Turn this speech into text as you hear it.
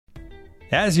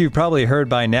As you've probably heard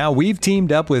by now, we've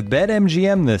teamed up with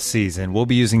BetMGM this season. We'll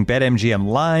be using BetMGM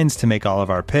lines to make all of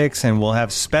our picks, and we'll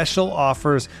have special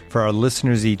offers for our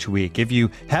listeners each week. If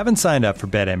you haven't signed up for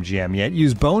BetMGM yet,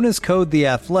 use bonus code The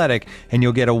Athletic, and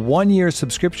you'll get a 1-year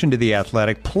subscription to The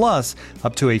Athletic, plus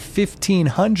up to a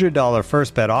 $1,500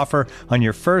 first bet offer on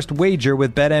your first wager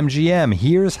with BetMGM.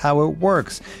 Here's how it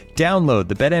works. Download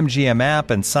the BetMGM app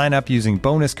and sign up using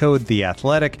bonus code The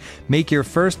Athletic. Make your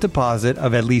first deposit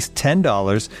of at least $10.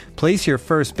 Place your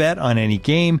first bet on any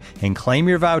game and claim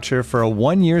your voucher for a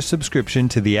 1-year subscription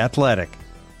to The Athletic.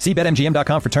 See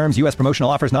BetMGM.com for terms. U.S. promotional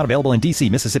offers not available in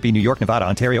D.C., Mississippi, New York, Nevada,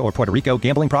 Ontario, or Puerto Rico.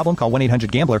 Gambling problem? Call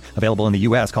 1-800-GAMBLER. Available in the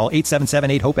U.S. Call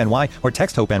 877-8-HOPE-NY or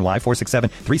text HOPE-NY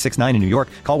 467-369 in New York.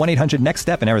 Call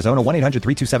 1-800-NEXT-STEP in Arizona.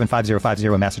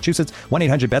 1-800-327-5050 in Massachusetts.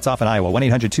 1-800-BETS-OFF in Iowa.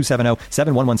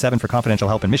 1-800-270-7117 for confidential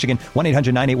help in Michigan.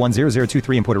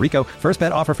 1-800-981-0023 in Puerto Rico. First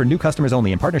bet offer for new customers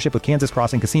only in partnership with Kansas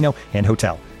Crossing Casino and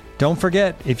Hotel. Don't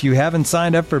forget, if you haven't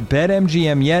signed up for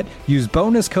BetMGM yet, use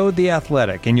bonus code The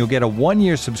Athletic, and you'll get a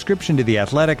 1-year subscription to The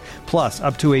Athletic, plus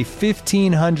up to a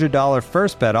 $1,500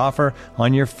 first bet offer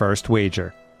on your first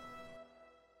wager.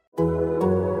 To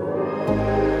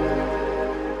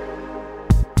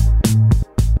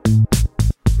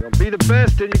be the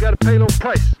best, then you got to pay a little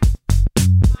price.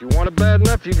 If you want it bad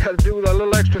enough, you got to do a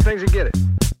little extra things to get it.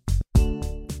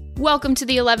 Welcome to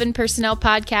the 11 Personnel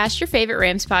Podcast, your favorite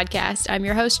Rams podcast. I'm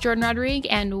your host, Jordan Rodriguez,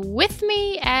 and with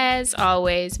me, as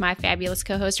always, my fabulous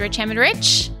co-host, Rich Hammond.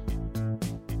 Rich,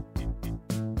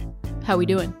 how we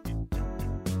doing?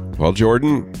 Well,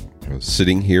 Jordan, I was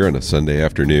sitting here on a Sunday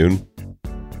afternoon,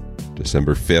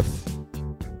 December 5th,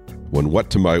 when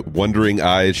what to my wondering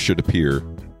eyes should appear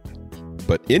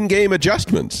but in-game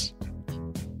adjustments,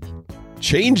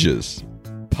 changes,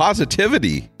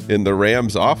 positivity in the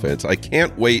Rams offense. I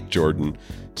can't wait, Jordan,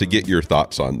 to get your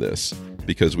thoughts on this,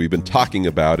 because we've been talking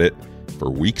about it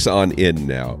for weeks on end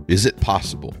now. Is it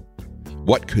possible?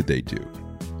 What could they do?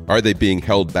 Are they being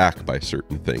held back by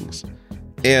certain things?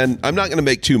 And I'm not going to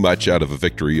make too much out of a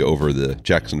victory over the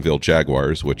Jacksonville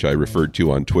Jaguars, which I referred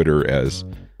to on Twitter as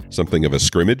something of a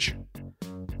scrimmage.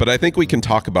 But I think we can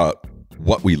talk about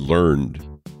what we learned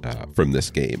from this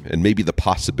game and maybe the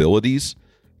possibilities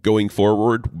going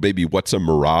forward, maybe what's a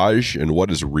mirage and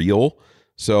what is real.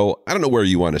 So I don't know where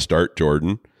you want to start,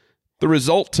 Jordan. The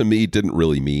result to me didn't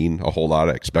really mean a whole lot.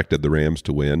 I expected the Rams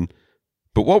to win.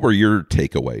 But what were your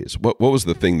takeaways? What was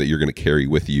the thing that you're going to carry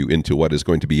with you into what is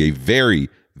going to be a very,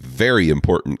 very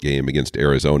important game against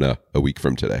Arizona a week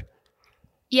from today?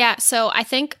 Yeah, so I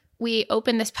think we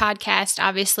opened this podcast,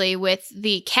 obviously, with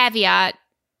the caveat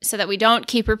so that we don't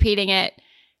keep repeating it,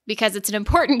 because it's an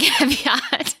important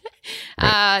caveat.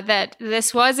 Right. That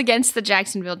this was against the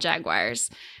Jacksonville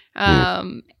Jaguars.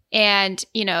 And,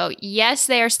 you know, yes,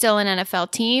 they are still an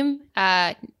NFL team.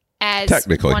 As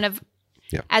technically,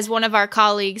 as one of our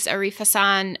colleagues, Arif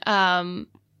Hassan,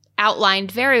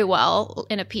 outlined very well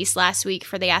in a piece last week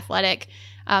for The Athletic,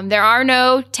 there are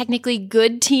no technically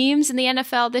good teams in the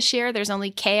NFL this year. There's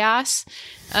only chaos.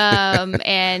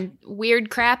 And weird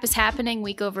crap is happening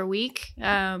week over week.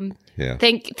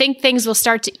 Think things will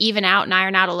start to even out and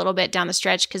iron out a little bit down the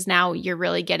stretch, because now you're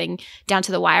really getting down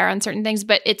to the wire on certain things.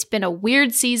 But it's been a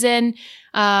weird season.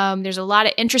 There's a lot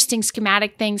of interesting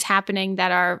schematic things happening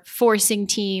that are forcing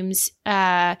teams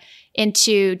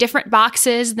into different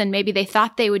boxes than maybe they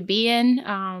thought they would be in.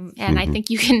 And I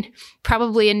think you can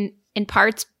probably in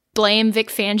parts blame Vic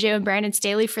Fangio and Brandon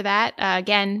Staley for that.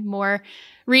 Again, more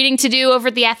reading to do over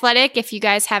The Athletic if you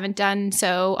guys haven't done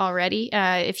so already.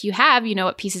 If you have, you know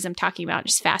what pieces I'm talking about.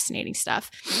 Just fascinating stuff.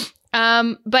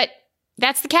 But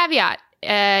that's the caveat.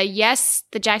 Yes,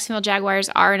 the Jacksonville Jaguars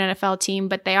are an NFL team,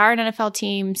 but they are an NFL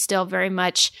team still very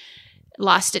much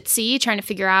lost at sea, trying to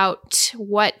figure out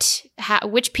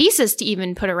which pieces to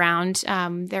even put around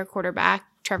their quarterback,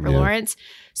 Trevor Lawrence.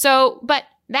 So, but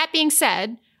that being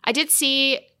said, I did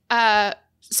see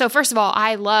so first of all,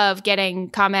 I love getting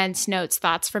comments, notes,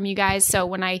 thoughts from you guys. So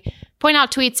when I point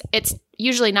out tweets, it's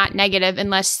usually not negative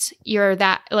unless you're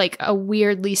that like a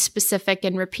weirdly specific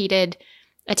and repeated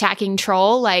attacking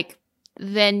troll, like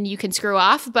then you can screw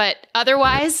off. But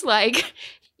otherwise, like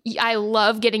I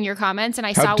love getting your comments, and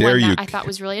I saw one that I thought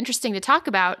was really interesting to talk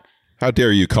about. How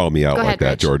dare you call me out like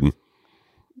that, Rich. Jordan?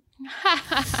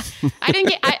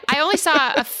 I only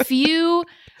saw a few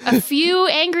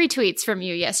angry tweets from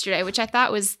you yesterday, which I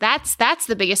thought was that's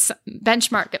the biggest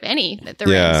benchmark of any that the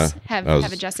Rams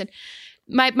have adjusted.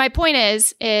 My point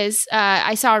is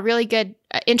I saw a really good,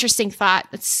 interesting thought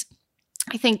that's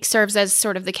I think serves as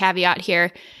sort of the caveat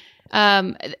here.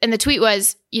 And the tweet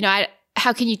was,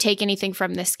 how can you take anything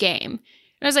from this game?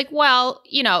 And I was like, well,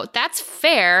 that's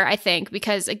fair, I think,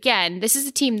 because again, this is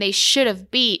a team they should have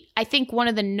beat. I think one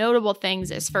of the notable things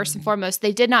is, first and foremost,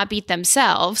 they did not beat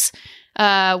themselves,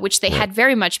 which they had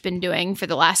very much been doing for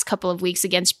the last couple of weeks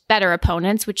against better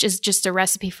opponents, which is just a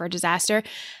recipe for disaster.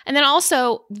 And then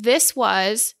also, this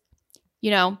was,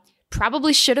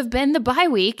 probably should have been the bye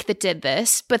week that did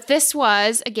this, but this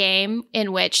was a game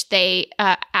in which they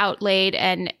outlaid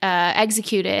and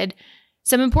executed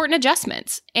some important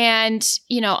adjustments. And,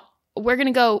 we're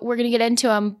going to get into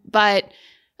them, but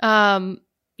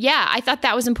I thought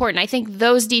that was important. I think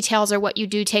those details are what you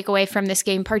do take away from this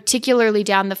game, particularly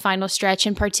down the final stretch,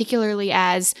 and particularly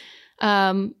as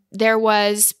there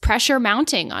was pressure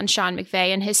mounting on Sean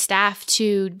McVay and his staff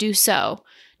to do so,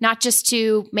 not just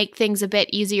to make things a bit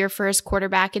easier for his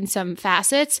quarterback in some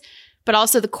facets, but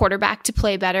also the quarterback to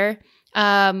play better.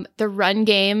 The run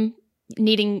game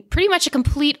needing pretty much a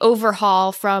complete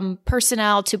overhaul from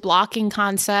personnel to blocking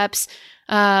concepts,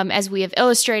 as we have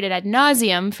illustrated ad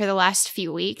nauseum for the last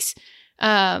few weeks.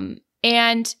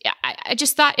 And I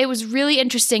just thought it was really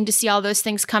interesting to see all those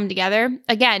things come together.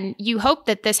 Again, you hope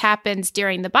that this happens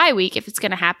during the bye week if it's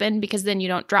going to happen, because then you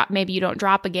don't drop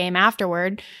a game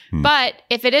afterward. But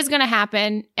if it is going to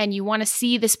happen and you want to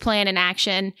see this plan in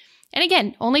action, and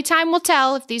again, only time will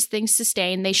tell if these things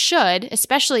sustain. They should,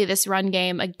 especially this run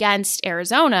game against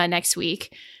Arizona next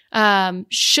week,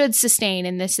 should sustain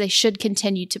in this. They should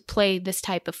continue to play this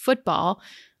type of football.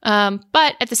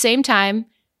 But at the same time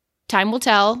will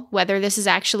tell whether this is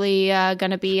actually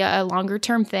going to be a longer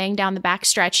term thing down the back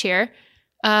stretch here.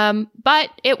 But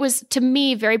it was, to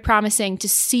me, very promising to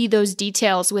see those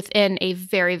details within a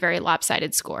very, very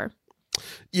lopsided score.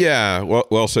 Yeah,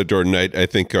 well said, Jordan. I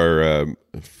think our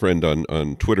friend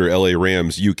on Twitter, LA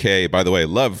Rams UK, by the way,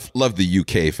 love the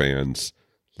UK fans.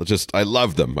 I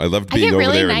love them. I love being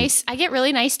over there. I get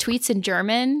really nice tweets in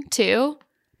German too,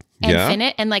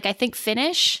 and I think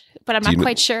Finnish, but I'm not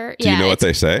quite sure. Do you know what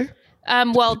they say?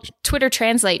 Well, Twitter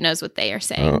Translate knows what they are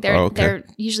saying. They're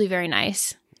usually very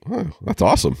nice. Oh, that's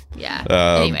awesome. Yeah.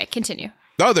 Anyway, continue.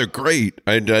 Oh, they're great.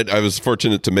 I was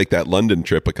fortunate to make that London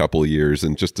trip a couple of years,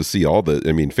 and just to see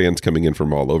fans coming in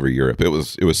from all over Europe. It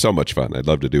was so much fun. I'd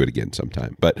love to do it again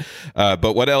sometime. But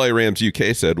what LA Rams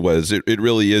UK said was it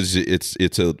really is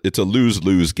it's a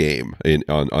lose game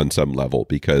on some level,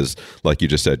 because like you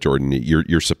just said, Jordan,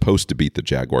 you're supposed to beat the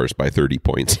Jaguars by 30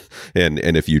 points, and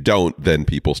if you don't, then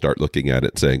people start looking at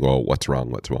it saying, well, what's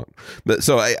wrong? But,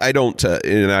 so I don't,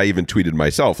 and I even tweeted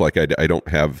myself, like I don't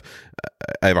have.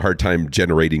 I have a hard time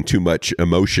generating too much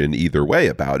emotion either way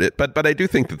about it, but I do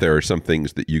think that there are some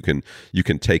things that you can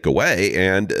take away,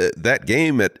 and that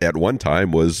game at one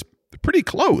time was pretty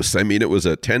close. I mean, it was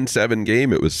a 10-7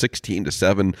 game. It was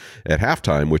 16-7 at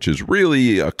halftime, which is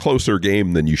really a closer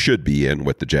game than you should be in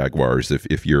with the Jaguars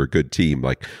if you're a good team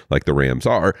like the Rams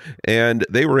are. And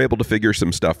they were able to figure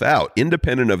some stuff out,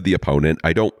 independent of the opponent.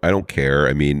 I don't care.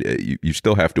 I mean, you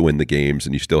still have to win the games,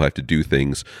 and you still have to do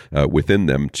things within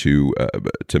them to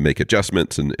make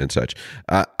adjustments and such.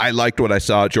 I liked what I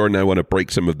saw, Jordan. I want to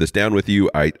break some of this down with you.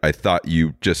 I thought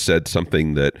you just said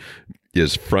something that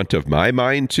is front of my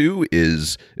mind too,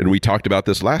 and we talked about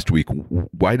this last week,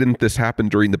 why didn't this happen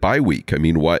during the bye week? I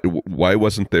mean, why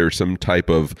wasn't there some type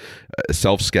of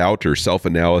self-scout or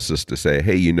self-analysis to say,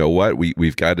 hey, you know what,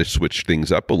 we've got to switch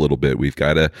things up a little bit. We've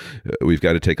got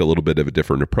to take a little bit of a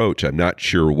different approach. I'm not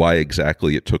sure why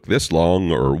exactly it took this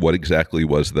long, or what exactly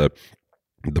was the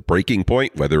breaking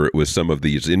point, whether it was some of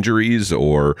these injuries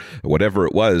or whatever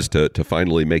it was, to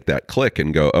finally make that click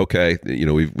and go, okay,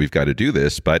 we've got to do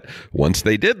this. But once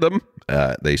they did them,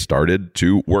 they started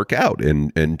to work out.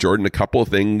 And Jordan, a couple of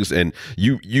things, and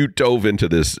you dove into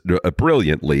this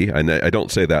brilliantly, and I don't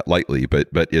say that lightly,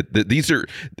 but these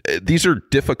are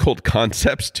difficult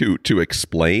concepts to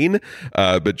explain.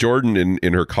 But Jordan,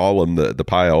 in her column, the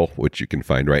Pile, which you can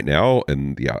find right now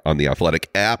on the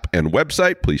Athletic app and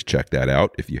website, please check that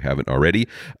out if you haven't already.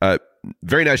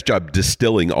 Very nice job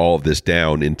distilling all of this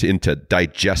down into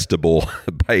digestible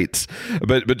bites.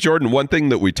 But Jordan, one thing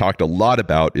that we talked a lot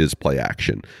about is play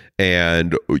action,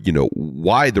 and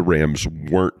why the Rams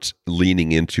weren't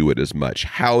leaning into it as much,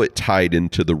 how it tied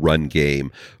into the run game,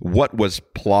 what was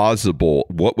plausible,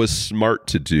 what was smart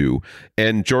to do.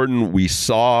 And Jordan, we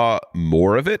saw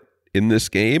more of it in this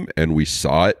game, and we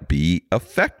saw it be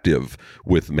effective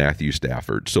with Matthew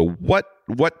Stafford. So what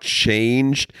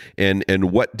changed,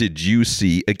 and what did you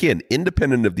see, again,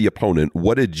 independent of the opponent,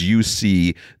 what did you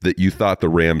see that you thought the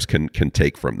Rams can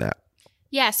take from that?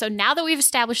 Yeah, so now that we've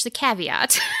established the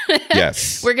caveat,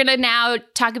 yes, we're going to now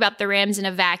talk about the Rams in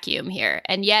a vacuum here.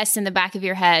 And yes, in the back of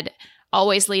your head,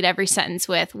 always lead every sentence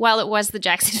with, well, it was the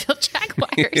Jacksonville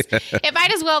Jaguars. It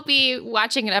might as well be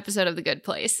watching an episode of The Good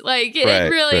Place. Like,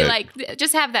 it really, like,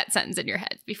 just have that sentence in your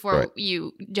head before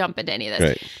you jump into any of this.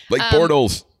 Right. Like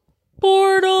Bortles.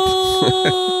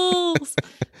 Bortles.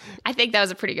 I think that was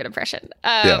a pretty good impression.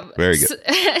 Yeah, very good.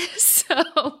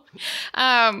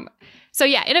 So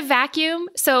yeah, in a vacuum,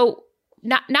 so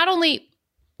not only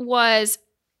was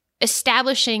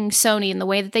establishing Sony in the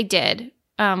way that they did,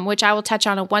 which I will touch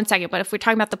on in 1 second, but if we're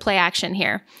talking about the play action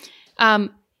here,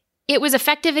 it was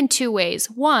effective in two ways.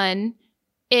 One,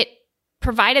 it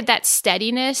provided that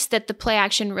steadiness that the play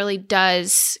action really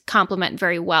does complement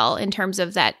very well in terms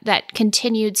of that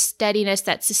continued steadiness,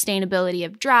 that sustainability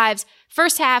of drives.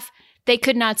 First half, they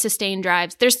could not sustain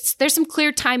drives. There's some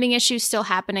clear timing issues still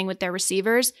happening with their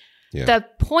receivers. Yeah. The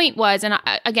point was, and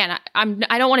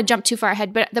I don't want to jump too far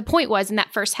ahead, but the point was in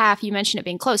that first half, you mentioned it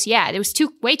being close. Yeah, it was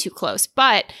way too close,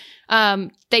 but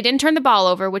they didn't turn the ball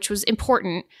over, which was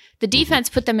important. The defense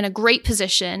put them in a great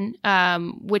position,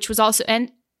 which was also,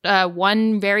 and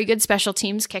one very good special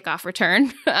teams kickoff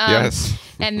return. Yes.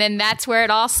 And then that's where it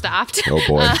all stopped. Oh,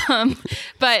 boy.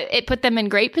 But it put them in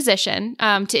great position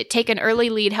to take an early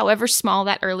lead, however small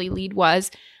that early lead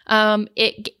was.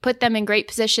 It put them in great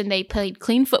position. They played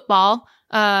clean football,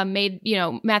 made,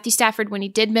 Matthew Stafford, when he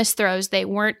did miss throws, they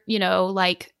weren't,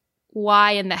 like,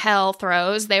 why in the hell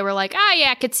throws. They were like,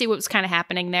 I could see what was kind of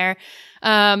happening there.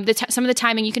 Some of the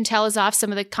timing you can tell is off.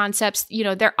 Some of the concepts,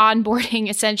 they're onboarding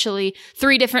essentially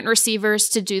 3 different receivers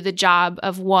to do the job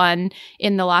of one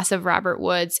in the loss of Robert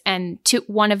Woods. And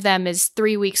one of them is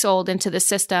 3 weeks old into the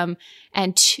system,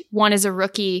 and one is a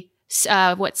rookie.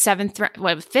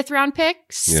 Fifth round pick?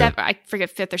 Yeah. I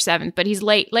forget 5th or 7th, but he's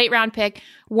late round pick.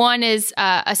 One is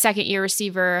a second year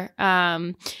receiver.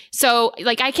 So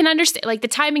like I can understand like the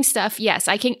timing stuff. Yes,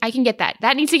 I can get that.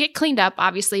 That needs to get cleaned up,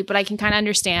 obviously, but I can kind of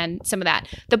understand some of that.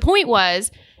 The point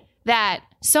was that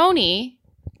Sony,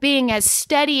 being as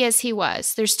steady as he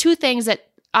was, there's 2 things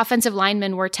that offensive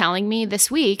linemen were telling me this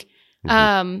week. When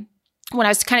I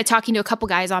was kind of talking to a couple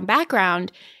guys on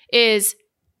background is,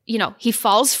 he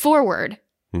falls forward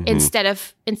instead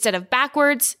of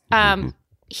backwards.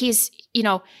 He's,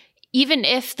 even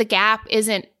if the gap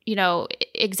isn't,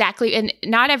 exactly, and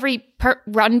not every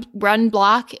run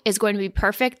block is going to be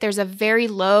perfect. There's a very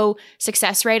low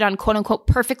success rate on quote unquote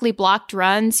perfectly blocked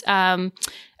runs. I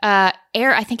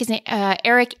think his name,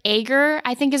 Eric Ager,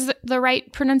 I think is the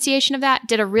right pronunciation of that,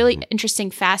 did a really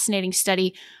interesting, fascinating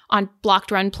study on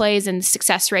blocked run plays and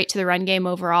success rate to the run game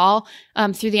overall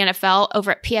through the NFL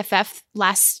over at PFF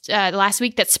last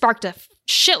week that sparked a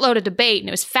shitload of debate, and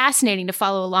it was fascinating to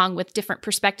follow along with different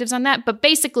perspectives on that. But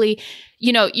basically,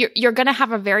 you're going to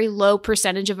have a very low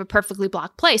percentage of a perfectly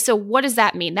blocked play. So what does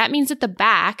that mean? That means that the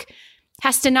back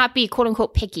has to not be quote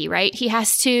unquote picky, right? He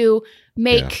has to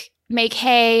make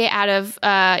hay out of,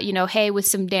 hay with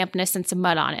some dampness and some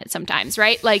mud on it sometimes,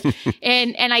 right? Like,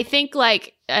 and I think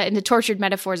like, and the tortured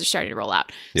metaphors are starting to roll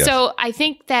out. Yes. So I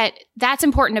think that's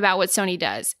important about what Sony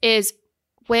does is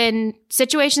when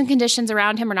situations and conditions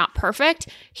around him are not perfect,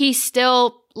 he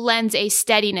still lends a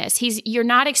steadiness. You're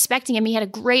not expecting him. He had a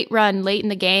great run late in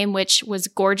the game, which was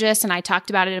gorgeous. And I talked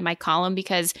about it in my column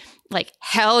because like,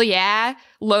 hell yeah,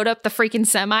 load up the freaking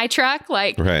semi truck.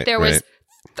 Like there was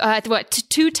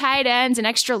 2 tight ends, an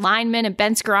extra lineman, and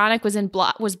Ben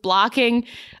Skoranek was blocking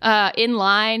in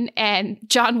line, and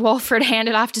John Wolford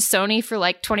handed off to Sony for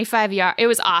like 25 yards. It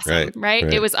was awesome, right?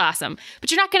 It was awesome.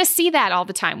 But you're not going to see that all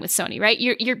the time with Sony, right?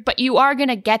 But you are going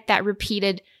to get that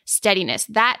repeated steadiness,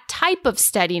 that type of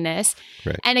steadiness.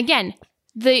 Right. And again,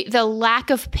 the lack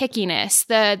of pickiness,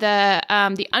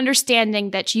 the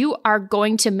understanding that you are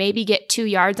going to maybe get 2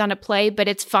 yards on a play, but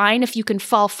it's fine if you can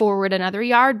fall forward another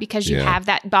yard because you have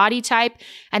that body type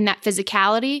and that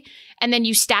physicality. And then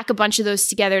you stack a bunch of those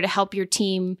together to help your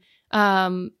team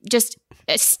just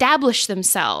establish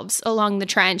themselves along the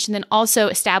trench, and then also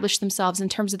establish themselves in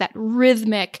terms of that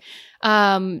rhythmic,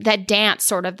 that dance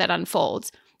sort of that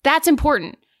unfolds. That's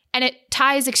important. And it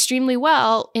ties extremely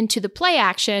well into the play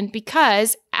action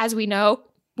because, as we know,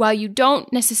 while you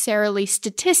don't necessarily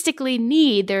statistically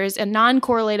need, there's a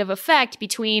non-correlative effect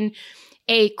between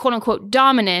a quote-unquote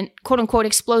dominant, quote-unquote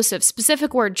explosive,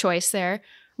 specific word choice there,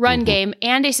 run game,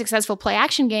 and a successful play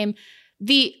action game.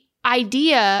 The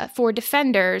idea for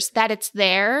defenders that it's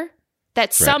there,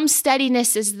 that some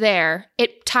steadiness is there,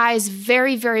 it ties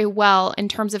very, very well in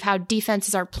terms of how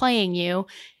defenses are playing you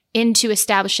into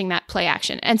establishing that play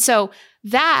action. And so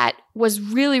that was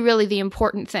really, really the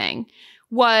important thing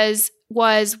was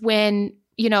when,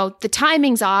 the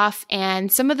timing's off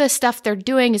and some of the stuff they're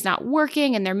doing is not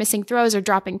working and they're missing throws or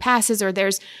dropping passes or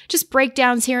there's just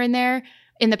breakdowns here and there.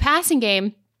 in the passing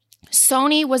game,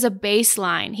 Sony was a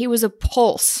baseline. He was a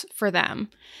pulse for them.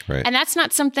 Right. And that's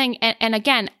not something, and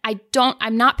again,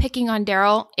 I'm not picking on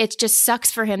Daryl. It just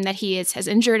sucks for him that he is as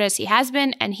injured as he has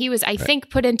been. And he was, I think,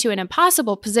 put into an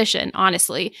impossible position,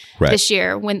 honestly, this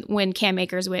year when Cam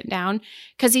Akers went down.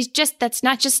 Because that's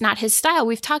not his style.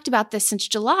 We've talked about this since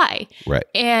July. Right.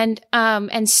 And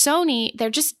Sony, they're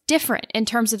just different in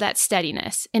terms of that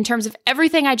steadiness, in terms of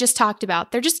everything I just talked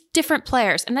about. They're just different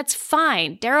players, and that's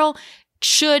fine. Daryl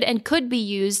should and could be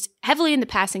used heavily in the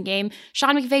passing game.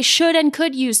 Sean McVay should and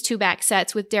could use 2-back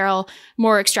sets with Daryl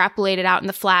more extrapolated out in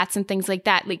the flats and things like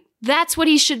that. Like, that's what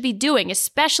he should be doing,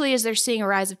 especially as they're seeing a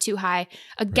rise of too high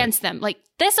against them. Like,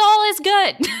 this all is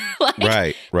good.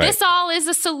 Right. This all is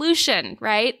a solution,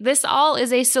 right? This all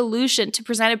is a solution to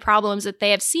presented problems that they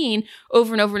have seen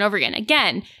over and over and over again.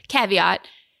 Again, caveat,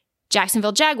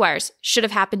 Jacksonville Jaguars should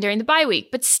have happened during the bye week,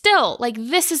 but still, like,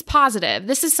 this is positive.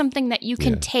 This is something that you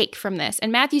can take from this.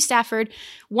 And Matthew Stafford,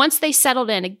 once they settled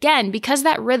in, again, because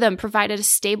that rhythm provided a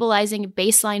stabilizing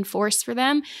baseline force for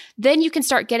them, then you can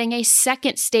start getting a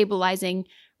second stabilizing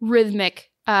rhythmic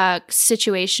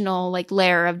situational like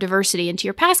layer of diversity into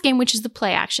your pass game, which is the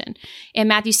play action. And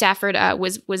Matthew Stafford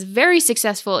was very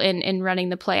successful in running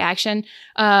the play action.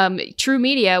 True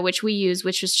Media, which we use,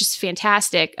 which was just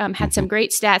fantastic, had some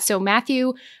great stats. So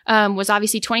Matthew was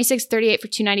obviously 26, 38 for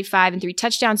 295 and 3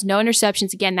 touchdowns, no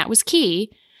interceptions. Again, that was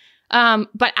key.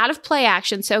 But out of play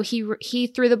action, so he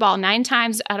threw the ball 9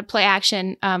 times out of play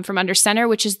action from under center,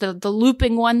 which is the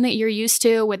looping one that you're used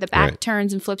to, where the back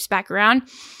turns and flips back around.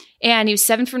 And he was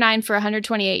 7 for 9 for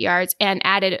 128 yards and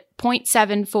added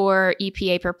 0.74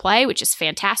 EPA per play, which is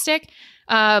fantastic.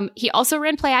 He also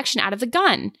ran play action out of the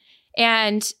gun.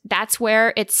 And that's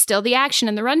where it's still the action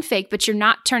and the run fake, but you're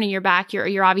not turning your back.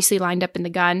 You're obviously lined up in the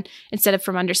gun instead of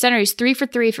from under center. He's 3 for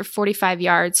 3 for 45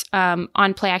 yards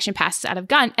on play action passes out of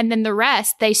gun. And then the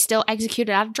rest, they still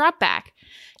executed out of drop back.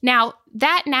 Now,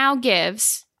 that now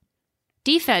gives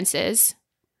defenses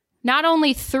not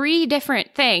only 3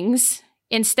 different things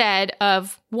instead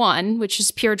of 1, which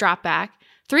is pure drop back,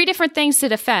 3 different things to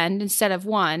defend instead of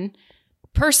 1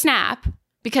 per snap,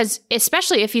 because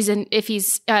especially if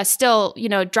he's still,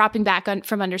 dropping back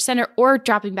from under center or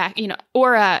dropping back,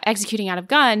 or executing out of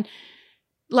gun,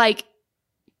 like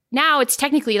now it's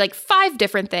technically like 5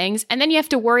 different things. And then you have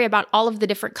to worry about all of the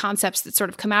different concepts that sort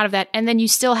of come out of that. And then you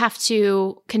still have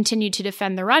to continue to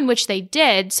defend the run, which they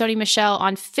did. Sony Michel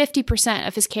on 50%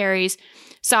 of his carries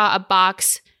saw a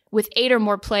box with 8 or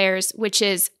more players, which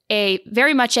is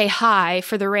very much a high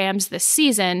for the Rams this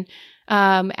season.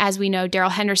 As we know, Darrell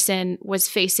Henderson was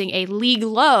facing a league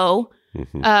low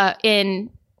in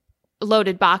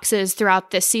loaded boxes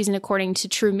throughout this season, according to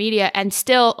True Media, and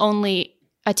still only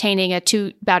attaining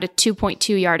about a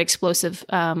 2.2 yard explosive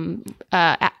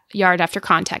yard after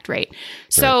contact rate.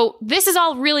 So this is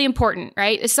all really important,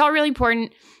 right? It's all really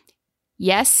important.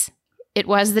 Yes, it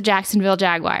was the Jacksonville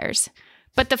Jaguars,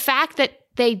 but the fact that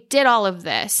they did all of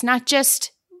this, not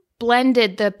just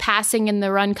blended the passing and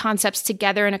the run concepts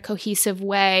together in a cohesive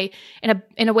way,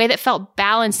 in a way that felt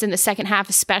balanced in the second half,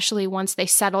 especially once they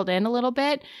settled in a little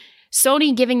bit.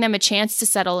 Sony giving them a chance to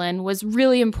settle in was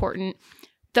really important.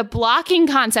 The blocking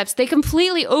concepts, they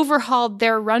completely overhauled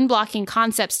their run blocking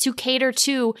concepts to cater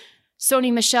to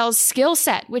Sony Michel's skill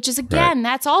set, which is, again,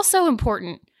 that's also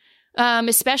important.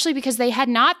 Especially because they had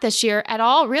not this year at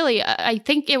all, really. I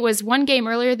think it was one game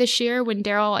earlier this year when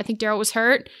Daryl was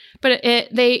hurt, but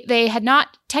they had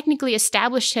not technically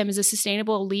established him as a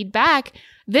sustainable lead back.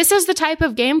 This is the type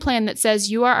of game plan that says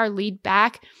you are our lead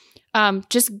back.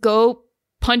 Just go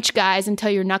punch guys until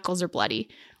your knuckles are bloody.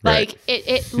 Like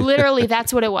it literally,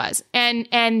 that's what it was. And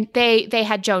they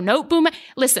had Joe Noteboom.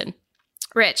 Listen,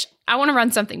 Rich, I want to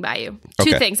run something by you.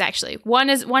 2 things, actually. One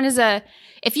is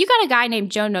if you got a guy named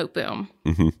Joe Noteboom,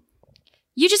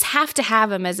 you just have to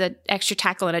have him as an extra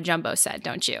tackle in a jumbo set,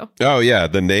 don't you? Oh yeah,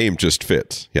 the name just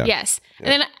fits. Yeah. Yes.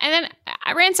 Yeah. And then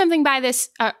I ran something by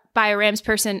a Rams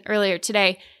person earlier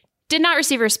today. Did not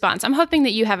receive a response. I'm hoping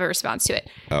that you have a response to it.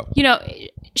 Oh.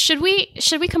 Should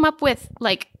we come up with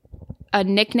like a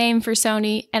nickname for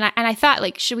Sony? And I thought,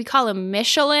 like, should we call him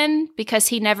Michelin because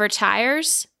he never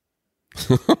tires?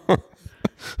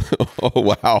 Oh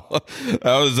wow,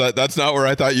 that's not where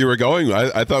I thought you were going.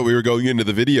 I thought we were going into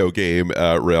the video game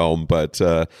realm, but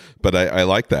I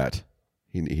like that.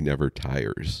 He never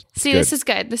tires. See, this is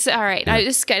good. This is all right. Yeah.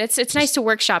 This is good. It's nice to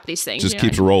workshop these things. Just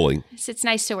keeps rolling. It's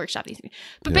nice to workshop these things.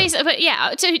 But basically,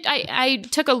 I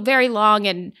took a very long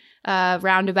and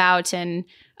roundabout and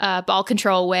ball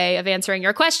control way of answering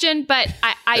your question. But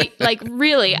I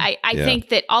think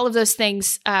that all of those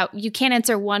things, you can't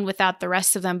answer one without the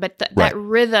rest of them. But that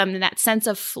rhythm and that sense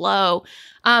of flow,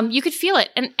 you could feel it.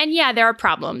 And yeah, there are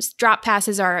problems. Drop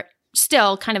passes are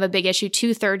still kind of a big issue.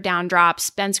 2 third down drops,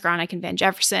 Ben Skowronek and Van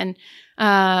Jefferson.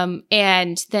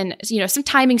 And then, some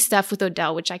timing stuff with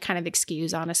Odell, which I kind of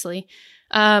excuse, honestly.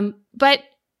 But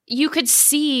you could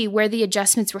see where the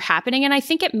adjustments were happening. And I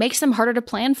think it makes them harder to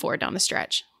plan for down the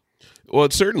stretch. Well,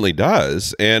 it certainly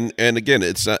does. And again,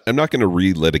 I'm not going to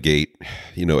relitigate,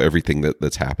 everything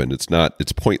that's happened.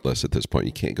 It's pointless at this point.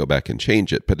 You can't go back and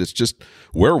change it, but it's just,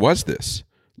 where was this?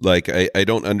 Like, I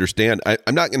don't understand.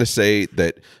 I'm not going to say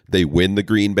that they win the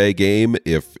Green Bay game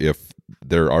if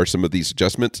there are some of these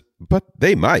adjustments, but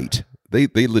they might.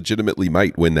 They legitimately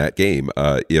might win that game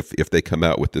if they come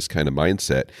out with this kind of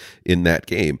mindset in that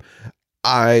game.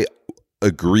 I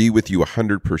agree with you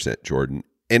 100%, Jordan.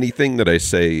 Anything that I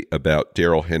say about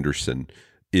Darrell Henderson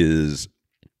is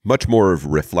much more of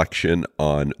reflection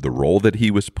on the role that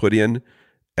he was put in,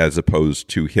 as opposed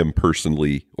to him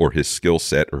personally or his skill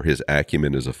set or his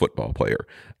acumen as a football player.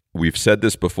 We've said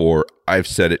this before. I've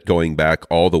said it going back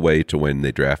all the way to when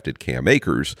they drafted Cam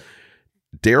Akers.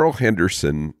 Darrell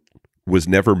Henderson was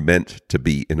never meant to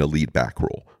be in a lead back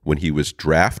role. When he was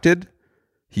drafted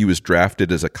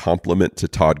as a complement to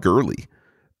Todd Gurley.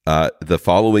 The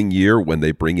following year, when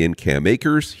they bring in Cam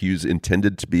Akers, he was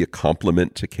intended to be a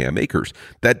complement to Cam Akers.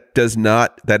 That is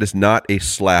not a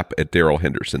slap at Darrell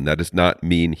Henderson. That does not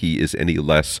mean he is any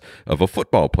less of a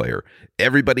football player.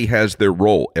 Everybody has their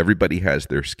role. Everybody has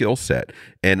their skill set.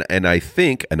 And I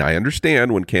think, and I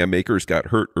understand when Cam Akers got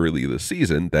hurt early this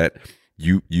season, that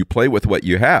you play with what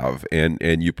you have,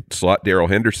 and you slot Darrell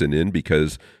Henderson in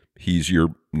because he's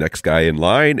your next guy in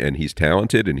line, and he's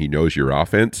talented, and he knows your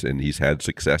offense, and he's had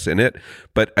success in it.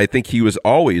 But I think he was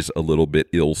always a little bit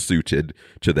ill-suited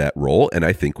to that role, and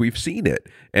I think we've seen it.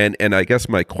 And I guess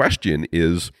my question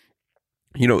is,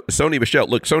 Sony Michel.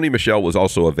 Look, Sony Michel was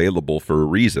also available for a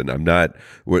reason. I'm not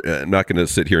going to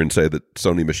sit here and say that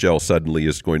Sony Michel suddenly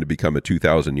is going to become a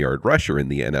 2,000-yard rusher in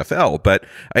the NFL. But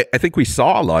I think we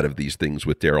saw a lot of these things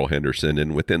with Darrell Henderson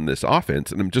and within this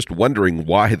offense. And I'm just wondering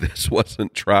why this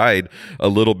wasn't tried a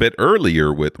little bit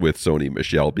earlier with Sony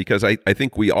Michel, because I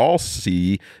think we all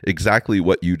see exactly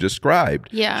what you described.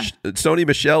 Yeah. Sony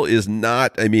Michel is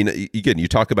not, again, you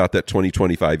talk about that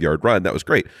 25-yard run. That was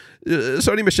great.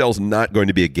 Sony Michel's not going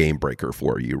to be a game breaker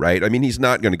for you, right? He's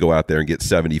not going to go out there and get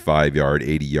 75-yard,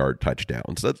 80-yard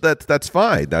touchdowns. That's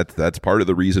fine. That's part of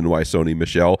the reason why Sony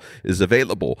Michel is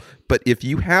available. But if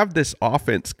you have this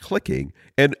offense clicking,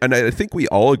 and I think we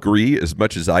all agree, as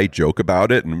much as I joke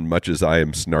about it and much as I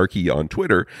am snarky on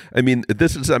Twitter,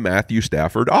 this is a Matthew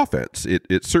Stafford offense.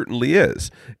 It certainly is.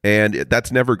 And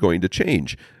that's never going to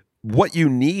change. What you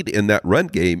need in that run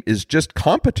game is just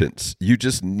competence. You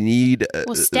just need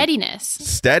steadiness.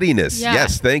 Steadiness. Yeah.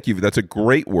 Yes, thank you. That's a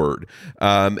great word.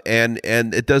 And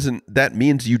it doesn't. That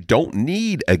means you don't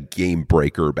need a game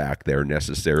breaker back there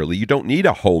necessarily. You don't need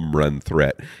a home run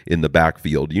threat in the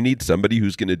backfield. You need somebody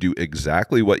who's going to do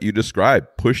exactly what you described.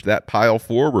 Push that pile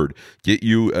forward. Get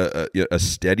you a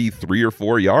steady 3 or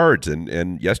 4 yards.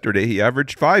 And yesterday he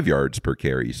averaged 5 yards per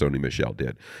carry. Sony Michel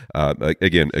did.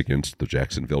 Again, against the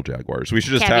Jacksonville Jaguars. We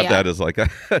should just have that as like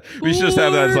a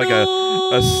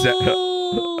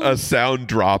a sound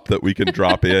drop that we can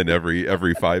drop in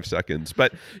every 5 seconds.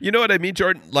 But you know what I mean,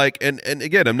 Jordan? Like, and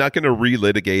again, I'm not going to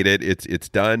relitigate it. It's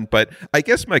done. But I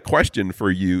guess my question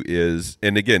for you is,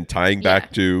 and again, tying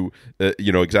back to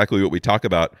exactly what we talk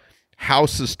about. How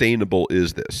sustainable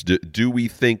is this? Do we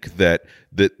think that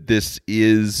this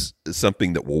is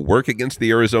something that will work against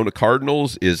the Arizona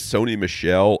Cardinals? Is Sony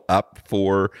Michel up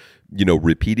for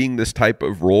repeating this type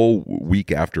of role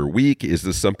week after week? Is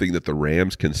this something that the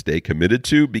Rams can stay committed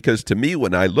to? Because to me,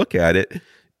 when I look at it,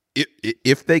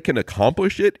 if they can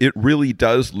accomplish it, it really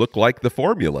does look like the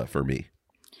formula for me.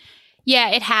 Yeah,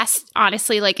 it has,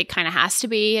 honestly, it kind of has to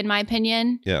be, in my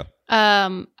opinion. Yeah.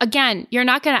 Again, you're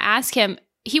not going to ask him.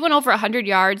 He went over 100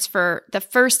 yards for the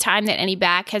first time that any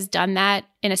back has done that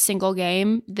in a single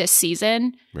game this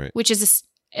season, right, which is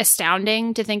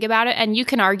astounding to think about it. And you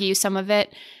can argue some of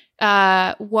it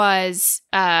was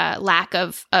lack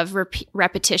of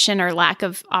repetition or lack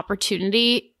of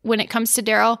opportunity when it comes to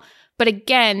Darrell. But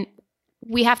again,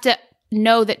 we have to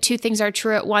know that two things are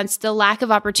true at once. The lack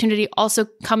of opportunity also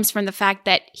comes from the fact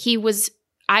that he was,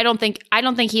 I don't think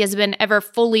he has been ever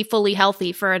fully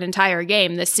healthy for an entire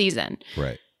game this season.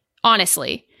 Right.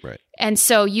 Honestly. Right. And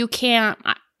so you can't,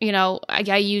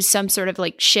 I use some sort of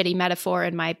shitty metaphor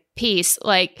in my piece.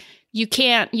 You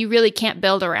really can't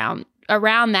build around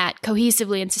around that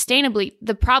cohesively and sustainably.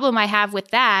 The problem I have with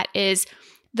that is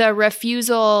the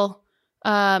refusal.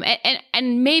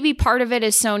 And maybe part of it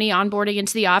is Sony onboarding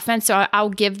into the offense. So I'll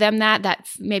give them that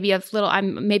maybe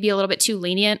I'm maybe a little bit too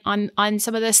lenient on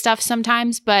some of this stuff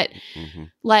sometimes, but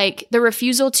like the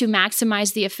refusal to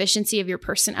maximize the efficiency of your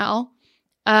personnel,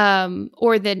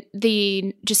 or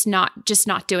the just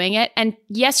not doing it. And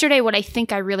yesterday, what I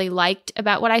think I really liked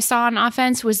about what I saw on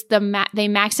offense was they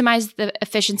maximized the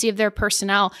efficiency of their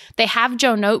personnel. They have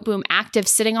Joe Noteboom active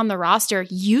sitting on the roster.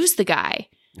 Use the guy.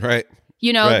 Right.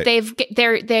 You know, right.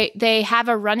 they have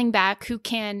a running back who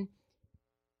can.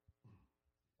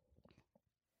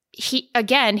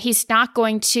 He's not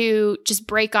going to just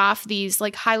break off these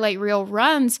like highlight reel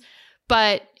runs,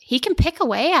 but he can pick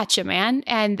away at you, man.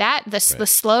 And the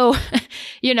slow,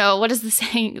 you know, what is the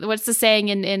saying? What's the saying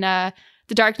in The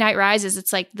Dark Knight Rises?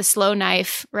 It's like the slow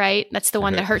knife, right? That's the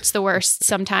one that hurts the worst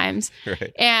sometimes.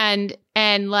 Right. And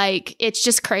like it's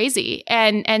just crazy.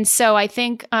 And so I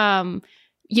think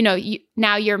you know,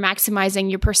 now you're maximizing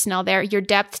your personnel there. Your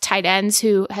depth tight ends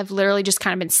who have literally just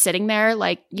kind of been sitting there,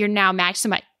 like you're now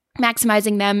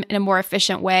maximizing them in a more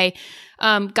efficient way.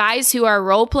 Guys who are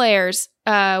role players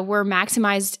were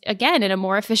maximized again in a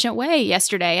more efficient way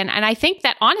yesterday. And I think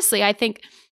that honestly, I think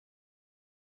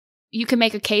you can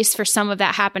make a case for some of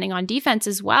that happening on defense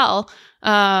as well,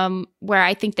 where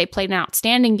I think they played an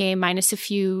outstanding game minus a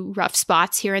few rough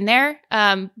spots here and there.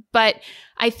 But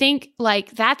I think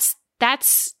like that's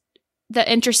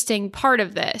the interesting part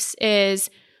of this is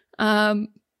Sean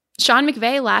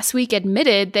McVay last week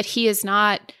admitted that he was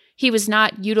not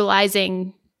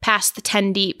utilizing past the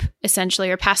 10 deep essentially,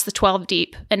 or past the 12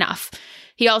 deep enough.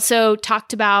 He also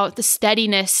talked about the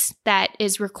steadiness that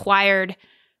is required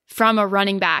from a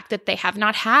running back that they have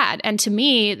not had. And to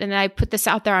me, and I put this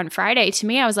out there on Friday, to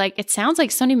me, I was like, it sounds like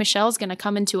Sony Michel is going to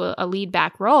come into a lead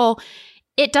back role.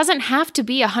 It doesn't have to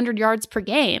be 100 yards per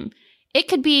game. It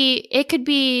could be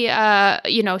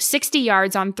 60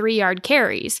 yards on 3-yard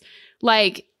carries.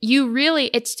 Like you really,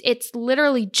 it's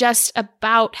literally just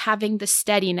about having the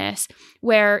steadiness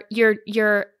where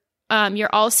you're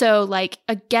also like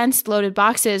against loaded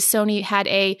boxes. Sony had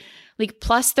a like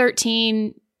plus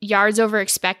 13 yards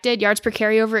per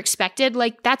carry over expected.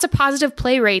 Like that's a positive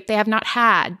play rate they have not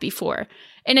had before.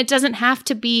 And it doesn't have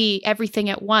to be everything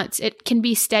at once. It can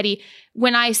be steady.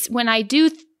 When I do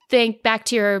think back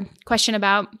to your question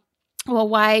about, well,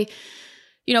 why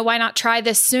not try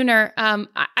this sooner?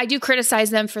 I do criticize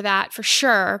them for that for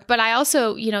sure. But I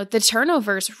also, the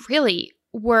turnovers really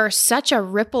were such a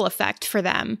ripple effect for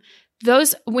them.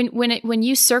 Those, when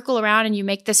you circle around and you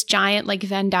make this giant like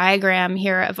Venn diagram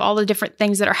here of all the different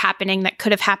things that are happening, that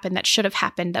could have happened, that should have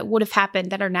happened, that would have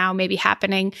happened, that are now maybe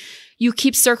happening, you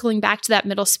keep circling back to that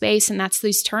middle space, and that's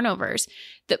these turnovers.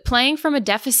 That playing from a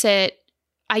deficit,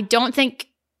 I don't think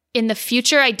in the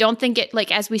future, I don't think it,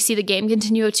 like as we see the game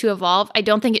continue to evolve, I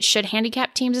don't think it should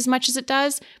handicap teams as much as it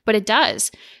does, but it does,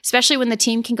 especially when the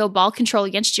team can go ball control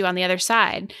against you on the other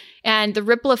side. And the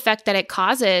ripple effect that it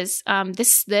causes,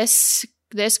 this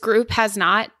group has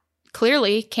not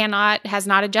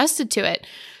adjusted to it.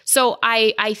 So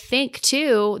I think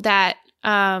too that,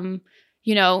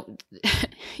 you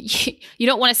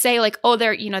don't want to say like, oh,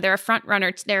 they're a front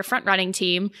running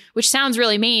team, which sounds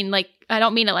really mean. Like, I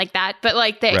don't mean it like that, but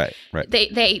like they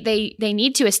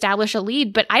need to establish a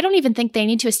lead, but I don't even think they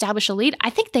need to establish a lead. I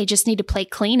think they just need to play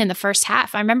clean in the first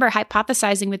half. I remember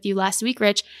hypothesizing with you last week,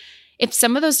 Rich, if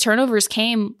some of those turnovers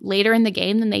came later in the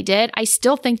game than they did, I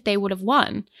still think they would have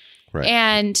won. Right.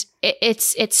 And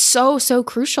it's so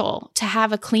crucial to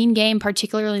have a clean game,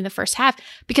 particularly in the first half,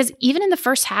 because even in the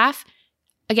first half,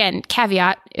 again,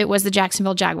 caveat, it was the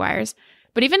Jacksonville Jaguars.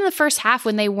 But even in the first half,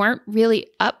 when they weren't really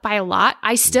up by a lot,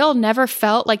 I still never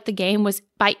felt like the game was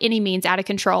by any means out of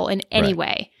control in any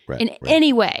way.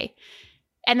 Any way.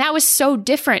 And that was so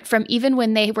different from even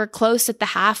when they were close at the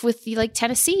half with like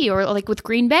Tennessee or like with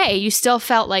Green Bay. You still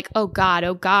felt like, oh God,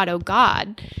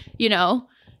 you know?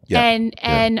 Yeah,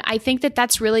 and I think that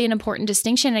that's really an important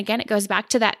distinction. Again, it goes back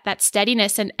to that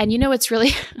steadiness. And it's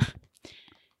really,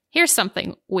 here's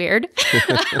something weird.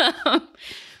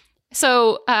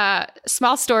 So,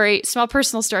 small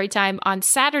personal story time. On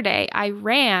Saturday, I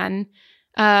ran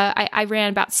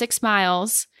about 6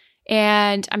 miles,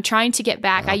 and I'm trying to get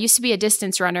back. Wow. I used to be a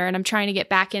distance runner, and I'm trying to get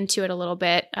back into it a little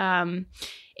bit.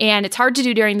 And it's hard to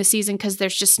do during the season because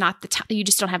there's just not the time. You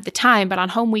just don't have the time. But on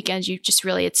home weekends, it's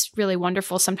really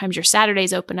wonderful. Sometimes your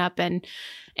Saturdays open up, and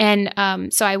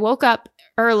so I woke up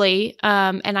early,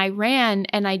 and I ran,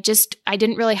 and I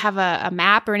didn't really have a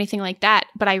map or anything like that,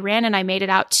 but I ran and I made it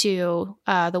out to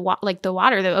the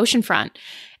oceanfront.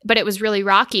 but it was really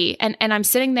rocky. And I'm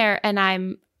sitting there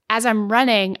and as I'm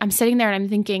running, I'm sitting there and I'm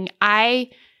thinking, I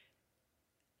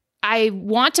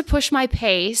want to push my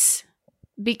pace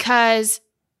because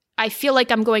I feel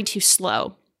like I'm going too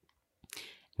slow.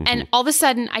 Mm-hmm. And all of a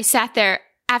sudden I sat there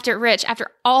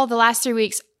after all the last 3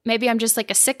 weeks, maybe I'm just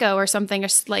like a sicko or something, or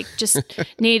like just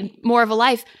need more of a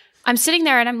life. I'm sitting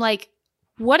there and I'm like,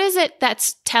 what is it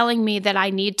that's telling me that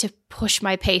I need to push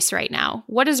my pace right now?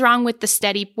 What is wrong with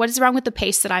what is wrong with the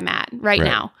pace that I'm at right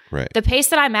now? Right. The pace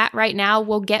that I'm at right now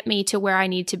will get me to where I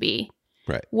need to be.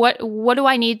 Right. What do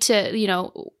I need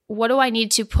to, what do I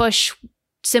need to push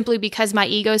simply because my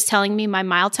ego is telling me my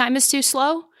mile time is too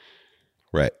slow?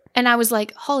 Right. And I was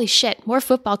like, holy shit, more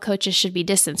football coaches should be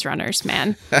distance runners,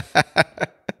 man.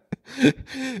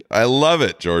 I love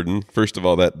it, Jordan. First of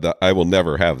all, that I will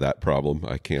never have that problem.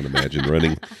 I can't imagine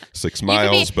running 6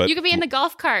 miles. But you could be in the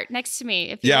golf cart next to me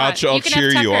if you yeah, want. I'll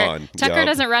cheer you on. Tucker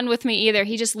doesn't run with me either.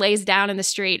 He just lays down in the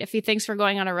street. If he thinks we're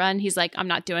going on a run, he's like, I'm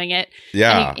not doing it.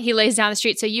 Yeah, and he lays down the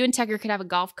street. So you and Tucker could have a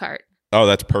golf cart. Oh,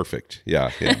 that's perfect.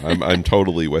 Yeah. I'm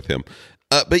totally with him.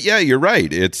 But yeah, you're right.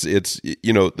 It's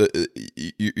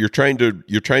you're trying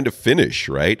to finish,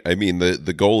 right? I mean,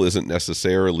 the goal isn't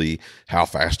necessarily how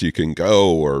fast you can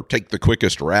go or take the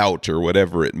quickest route or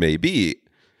whatever it may be.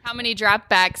 How many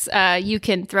dropbacks you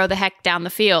can throw the heck down the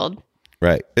field.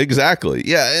 Right. Exactly.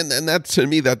 Yeah, and that, to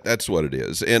me, that's what it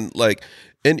is. And like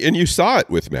And you saw it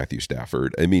with Matthew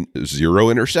Stafford. I mean, 0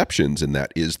 interceptions, and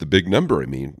that is the big number. I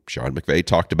mean, Sean McVay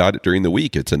talked about it during the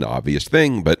week. It's an obvious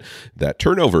thing, but that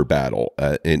turnover battle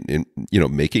and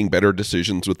making better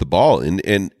decisions with the ball,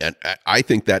 and I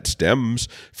think that stems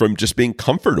from just being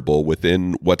comfortable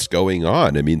within what's going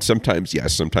on. I mean, sometimes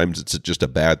it's just a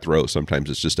bad throw, sometimes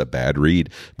it's just a bad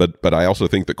read, but I also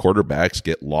think that quarterbacks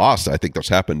get lost. I think that's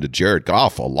happened to Jared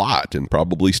Goff a lot, and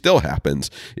probably still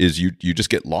happens. Is you just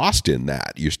get lost in that.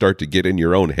 You start to get in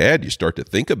your own head. You start to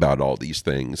think about all these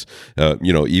things,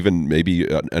 even maybe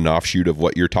an offshoot of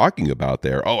what you're talking about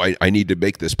there. Oh, I need to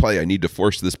make this play. I need to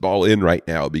force this ball in right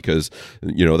now because,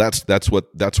 that's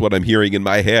what I'm hearing in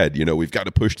my head. We've got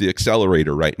to push the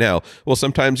accelerator right now. Well,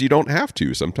 sometimes you don't have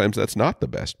to. Sometimes that's not the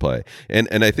best play.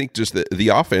 And I think just the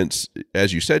offense,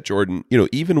 as you said, Jordan,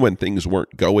 even when things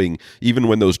weren't going, even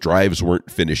when those drives weren't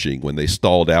finishing, when they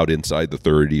stalled out inside the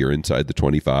 30 or inside the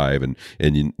 25 and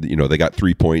they got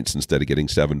 3 points instead of getting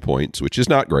 7 points, which is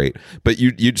not great, but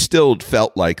you'd still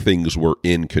felt like things were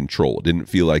in control. Didn't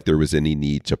feel like there was any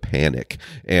need to panic.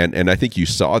 And I think you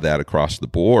saw that across the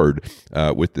board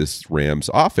with this Rams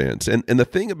offense. And the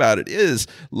thing about it is,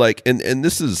 like, and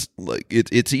this is like,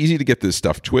 it's easy to get this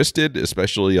stuff twisted,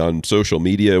 especially on social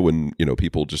media when,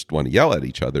 people just want to yell at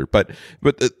each other. But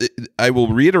I will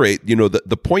reiterate,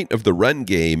 the point of the run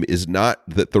game is not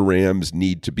that the Rams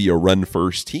need to be a run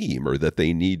first team or that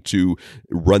they need to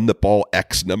run the ball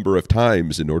X number of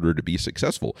times in order to be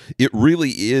successful. It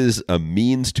really is a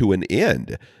means to an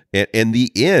end. And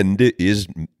the end is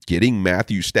getting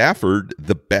Matthew Stafford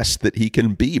the best that he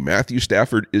can be. Matthew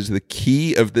Stafford is the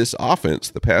key of this offense.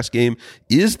 The pass game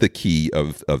is the key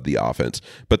of the offense.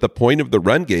 But the point of the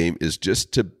run game is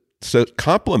just to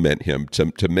complement him,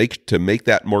 to make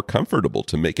that more comfortable,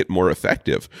 to make it more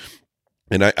effective.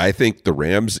 And I think the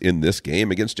Rams in this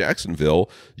game against Jacksonville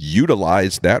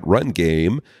utilized that run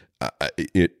game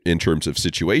in terms of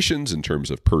situations, in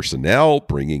terms of personnel,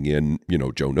 bringing in,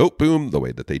 Joe Noteboom the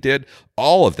way that they did,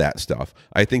 all of that stuff.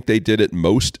 I think they did it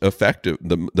most effective,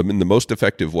 in the most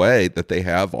effective way that they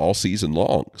have all season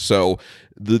long. So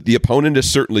the opponent is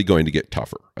certainly going to get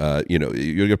tougher. You're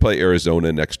going to play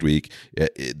Arizona next week.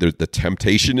 The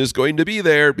temptation is going to be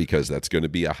there because that's going to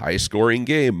be a high-scoring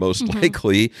game, most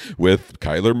likely, with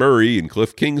Kyler Murray and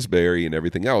Cliff Kingsbury and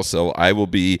everything else. So I will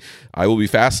be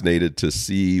fascinated to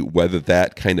see whether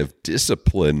that kind of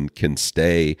discipline can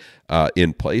stay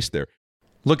in place there.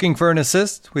 Looking for an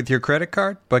assist with your credit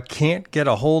card, but can't get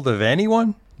a hold of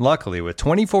anyone? Luckily, with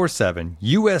 24/7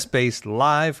 U.S.-based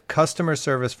live customer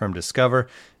service from Discover,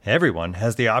 everyone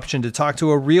has the option to talk to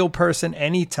a real person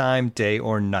anytime, day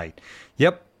or night.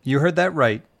 Yep, you heard that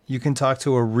right. You can talk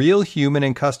to a real human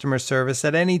in customer service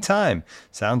at any time.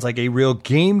 Sounds like a real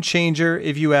game changer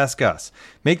if you ask us.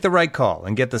 Make the right call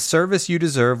and get the service you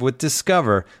deserve with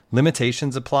Discover.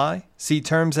 Limitations apply. See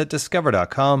terms at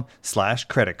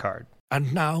discover.com/creditcard.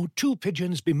 And now, two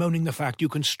pigeons bemoaning the fact you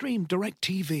can stream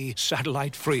DirecTV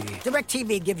satellite-free.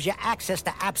 DirecTV gives you access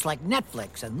to apps like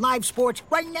Netflix and live sports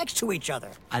right next to each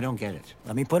other. I don't get it.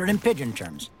 Let me put it in pigeon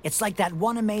terms. It's like that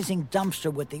one amazing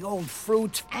dumpster with the old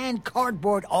fruit and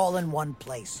cardboard all in one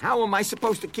place. How am I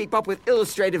supposed to keep up with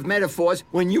illustrative metaphors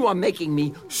when you are making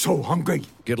me so hungry?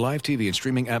 Get live TV and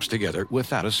streaming apps together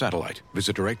without a satellite.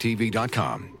 Visit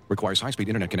DirecTV.com. Requires high-speed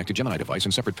internet-connected Gemini device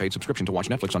and separate paid subscription to watch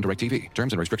Netflix on DirecTV.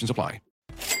 Terms and restrictions apply.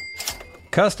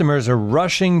 Customers are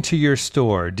rushing to your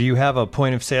store. Do you have a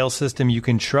point-of-sale system you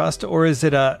can trust, or is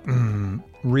it a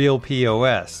real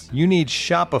POS? You need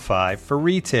Shopify for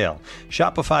retail.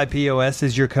 Shopify POS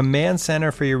is your command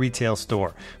center for your retail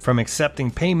store. From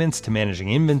accepting payments to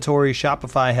managing inventory,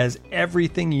 Shopify has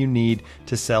everything you need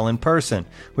to sell in person.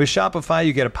 With Shopify,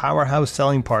 you get a powerhouse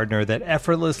selling partner that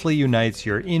effortlessly unites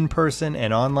your in-person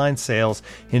and online sales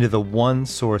into the one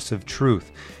source of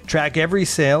truth. Track every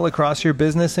sale across your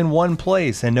business in one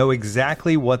place and know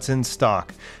exactly what's in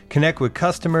stock. Connect with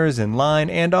customers in line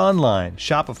and online.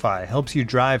 Shopify helps you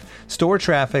drive store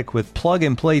traffic with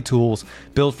plug-and-play tools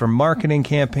built for marketing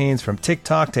campaigns from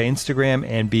TikTok to Instagram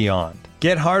and beyond.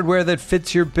 Get hardware that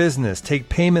fits your business. Take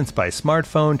payments by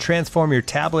smartphone, transform your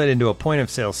tablet into a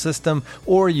point-of-sale system,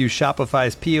 or use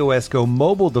Shopify's POS Go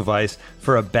mobile device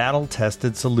for a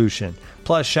battle-tested solution.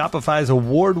 Plus, Shopify's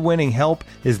award-winning help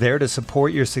is there to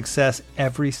support your success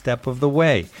every step of the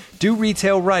way. Do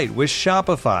retail right with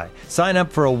Shopify. Sign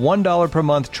up for a $1 per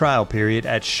month trial period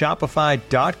at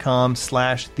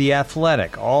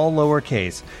shopify.com/theathletic, all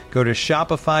lowercase. Go to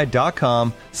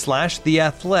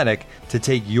shopify.com/theathletic to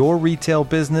take your retail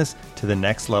business to the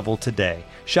next level today.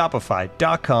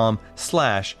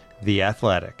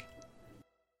 Shopify.com/theathletic.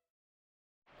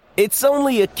 It's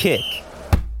only a kick,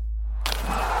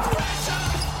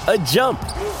 a jump,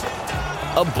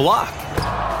 a block.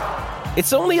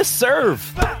 It's only a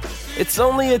serve. It's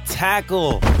only a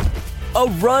tackle, a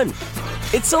run.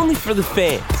 It's only for the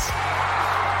fans.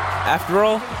 After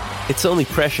all, it's only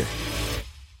pressure.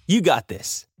 You got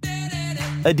this.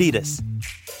 Adidas.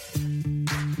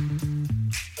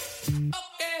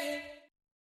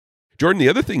 Jordan, the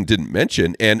other thing didn't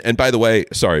mention, and by the way,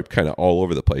 sorry, kind of all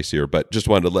over the place here, but just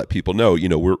wanted to let people know,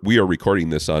 we are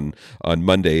recording this on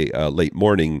Monday late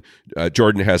morning.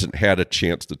 Jordan hasn't had a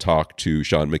chance to talk to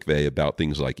Sean McVay about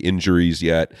things like injuries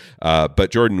yet.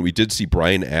 But Jordan, we did see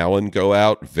Brian Allen go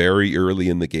out very early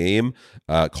in the game.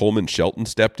 Coleman Shelton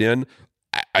stepped in.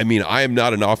 I mean, I am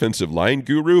not an offensive line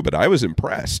guru, but I was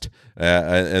impressed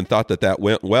and thought that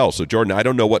went well. So, Jordan, I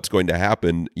don't know what's going to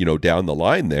happen, down the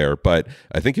line there, but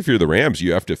I think if you're the Rams,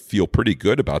 you have to feel pretty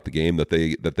good about the game that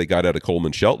they got out of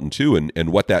Coleman Shelton too,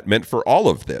 and what that meant for all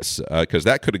of this, because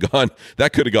that could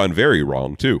have gone very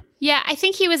wrong too. Yeah, I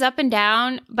think he was up and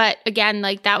down, but again,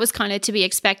 that was kind of to be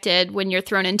expected when you're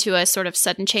thrown into a sort of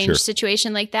sudden change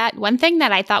situation like that. One thing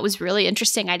that I thought was really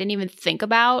interesting, I didn't even think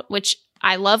about, which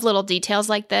I love little details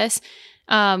like this.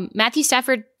 Matthew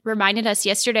Stafford reminded us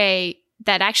yesterday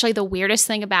that actually the weirdest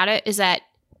thing about it is that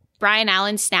Brian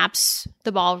Allen snaps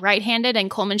the ball right-handed and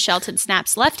Coleman Shelton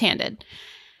snaps left-handed.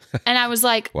 And I was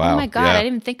like, wow, oh my God, I didn't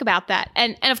even think about that.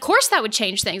 And of course that would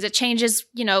change things. It changes,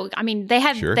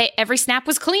 every snap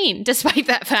was clean despite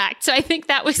that fact. So I think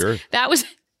that was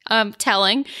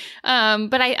telling.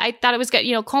 But I thought it was good.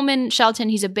 Coleman Shelton,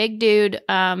 he's a big dude.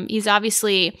 He's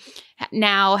obviously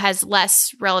now has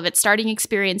less relevant starting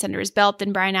experience under his belt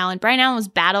than Brian Allen. Brian Allen was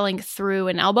battling through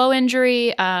an elbow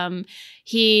injury.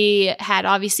 He had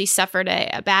obviously suffered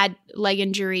a bad leg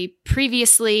injury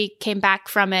previously, came back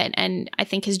from it, and I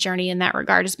think his journey in that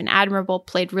regard has been admirable,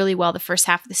 played really well the first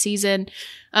half of the season.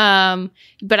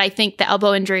 But I think the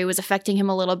elbow injury was affecting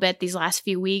him a little bit these last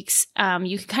few weeks.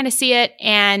 You can kind of see it,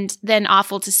 and then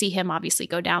awful to see him obviously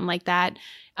go down like that.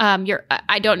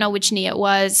 I don't know which knee it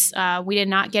was. We did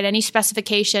not get any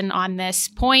specification on this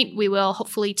point. We will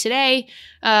hopefully today,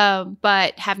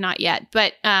 but have not yet.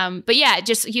 But yeah,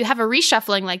 just you have a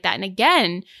reshuffling like that. And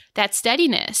again, that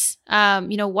steadiness,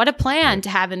 what a plan to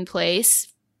have in place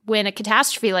when a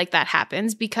catastrophe like that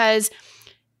happens, because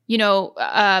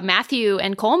Matthew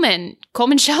and Coleman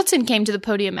Shelton came to the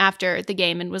podium after the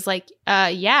game and was like,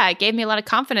 it gave me a lot of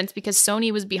confidence because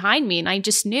Sony was behind me and I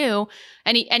just knew.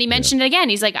 And he mentioned it again.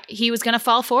 He's like, he was going to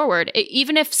fall forward.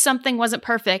 Even if something wasn't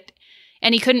perfect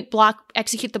and he couldn't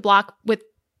execute the block with,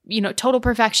 total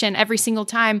perfection every single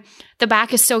time, the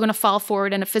back is still going to fall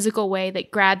forward in a physical way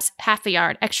that grabs half a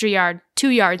yard, extra yard, 2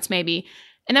 yards maybe.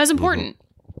 And that was important.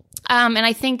 And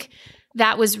I think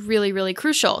that was really, really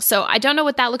crucial. So I don't know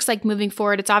what that looks like moving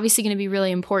forward. It's obviously going to be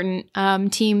really important.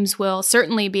 Teams will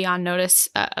certainly be on notice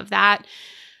of that.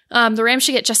 The Rams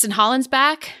should get Justin Hollins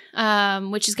back,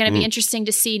 which is going to be interesting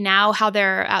to see now how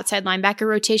their outside linebacker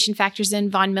rotation factors in.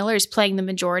 Von Miller is playing the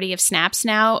majority of snaps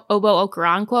now. Obo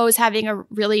Okoronkwo is having a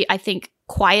really, I think,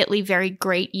 quietly very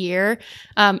great year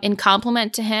in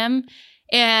compliment to him.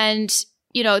 And,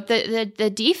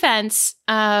 the defense,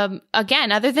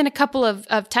 again, other than a couple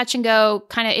of touch and go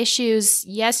kind of issues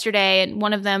yesterday, and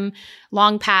one of them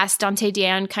long pass, Dante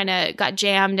Dion kind of got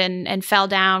jammed and fell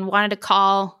down, wanted to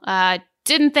call,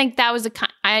 didn't think that was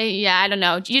I don't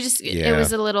know. It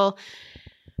was a little,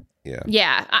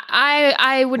 yeah.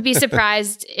 I would be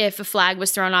surprised if a flag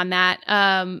was thrown on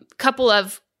that. Couple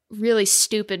of really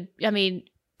stupid,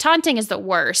 taunting is the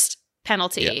worst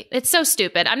penalty. Yeah. It's so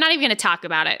stupid. I'm not even going to talk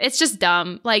about it. It's just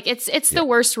dumb. Like it's the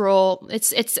worst rule.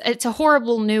 It's a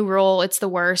horrible new rule. It's the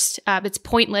worst. It's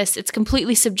pointless. It's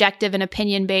completely subjective and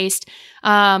opinion based.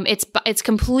 It's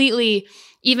completely,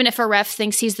 even if a ref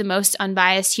thinks he's the most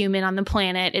unbiased human on the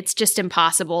planet, it's just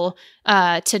impossible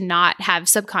to not have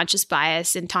subconscious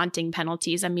bias in taunting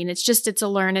penalties. It's a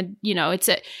learned, it's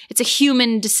a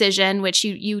human decision, which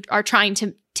you are trying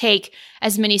to take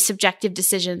as many subjective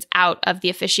decisions out of the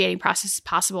officiating process as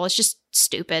possible. It's just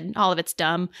stupid. All of it's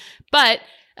dumb. But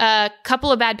a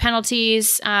couple of bad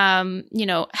penalties,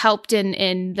 helped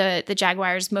in the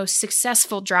Jaguars' most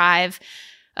successful drive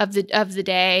of the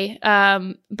day.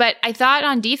 But I thought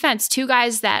on defense, two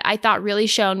guys that I thought really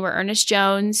shone were Ernest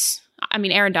Jones.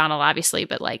 Aaron Donald, obviously,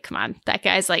 but come on, that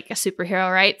guy's like a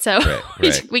superhero, right? So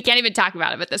right. We can't even talk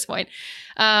about him at this point.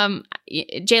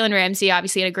 Jalen Ramsey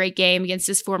obviously had a great game against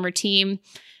his former team.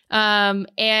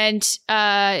 And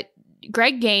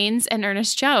Greg Gaines and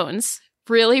Ernest Jones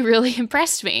really, really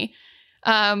impressed me.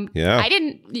 I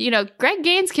didn't, Greg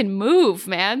Gaines can move,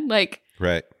 man.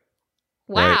 Right.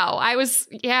 Wow. Right.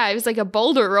 It was like a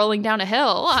boulder rolling down a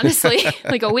hill, honestly,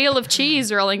 like a wheel of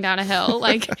cheese rolling down a hill.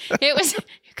 It was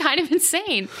kind of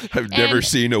insane. I've never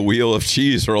seen a wheel of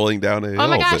cheese rolling down a hill. Oh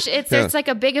my gosh. It's like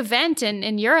a big event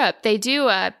in Europe. They do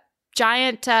a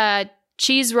giant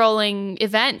cheese rolling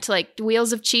event, like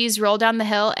wheels of cheese roll down the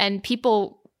hill and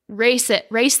people race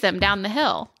them down the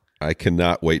hill. I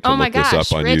cannot wait to look this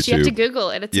up on Rich, YouTube. You have to Google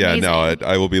it. It's amazing.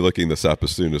 I will be looking this up as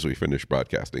soon as we finish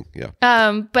broadcasting. Yeah.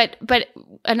 But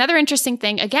another interesting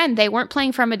thing, again, they weren't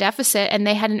playing from a deficit and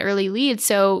they had an early lead.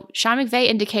 So Sean McVay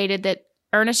indicated that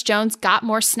Ernest Jones got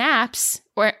more snaps,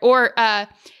 or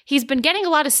he's been getting a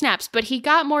lot of snaps, but he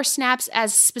got more snaps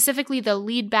as specifically the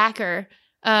lead backer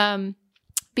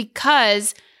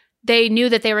because they knew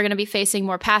that they were going to be facing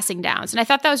more passing downs. And I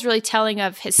thought that was really telling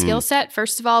of his skill set,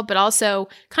 first of all, but also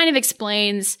kind of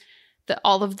explains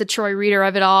all of the Troy Reader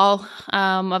of it all,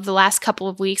 of the last couple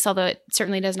of weeks, although it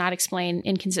certainly does not explain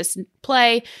inconsistent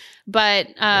play. But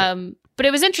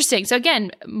it was interesting. So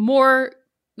again, more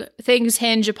things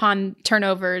hinge upon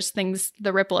turnovers,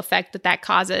 the ripple effect that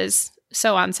causes,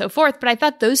 so on and so forth. But I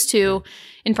thought those two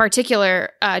in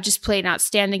particular just played an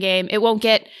outstanding game. It won't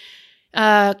get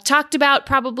talked about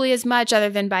probably as much other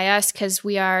than by us because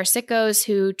we are sickos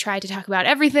who try to talk about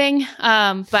everything.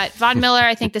 But Von Miller,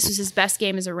 I think this was his best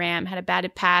game as a Ram, had a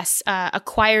batted pass,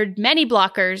 acquired many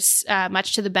blockers,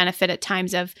 much to the benefit at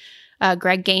times of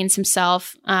Greg Gaines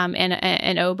himself,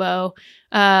 and Obo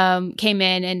came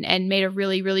in and made a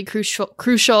really, really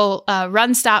crucial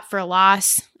run stop for a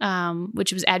loss,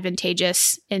 which was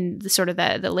advantageous in the sort of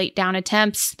the late down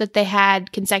attempts that they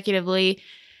had consecutively.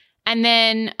 And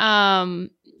then, I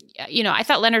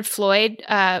thought Leonard Floyd,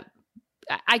 I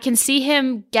can see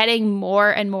him getting more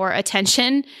and more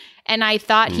attention. And I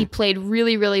thought he played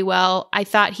really, really well. I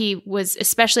thought he was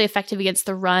especially effective against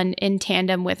the run in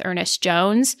tandem with Ernest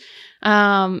Jones.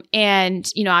 And,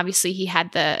 obviously he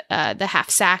had the half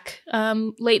sack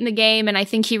late in the game. And I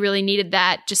think he really needed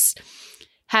that, just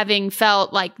having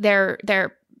felt like their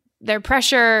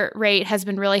pressure rate has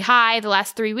been really high the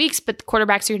last 3 weeks, but the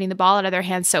quarterbacks are getting the ball out of their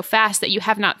hands so fast that you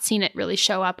have not seen it really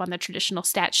show up on the traditional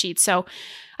stat sheet. So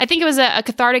I think it was a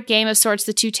cathartic game of sorts.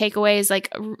 The two takeaways,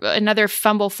 like another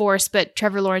fumble force, but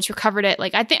Trevor Lawrence recovered it.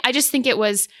 I just think it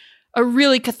was a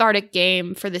really cathartic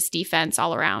game for this defense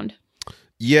all around.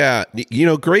 Yeah,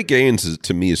 Greg Gaines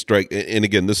to me is strike. And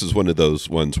again, this is one of those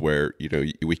ones where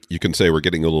you can say we're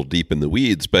getting a little deep in the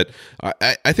weeds, but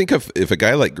I think if a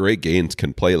guy like Greg Gaines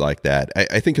can play like that,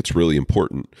 I think it's really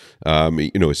important.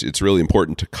 It's really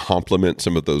important to complement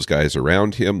some of those guys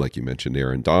around him, like you mentioned,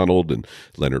 Aaron Donald and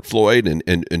Leonard Floyd,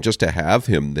 and just to have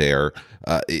him there,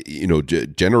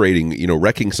 generating,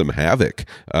 wrecking some havoc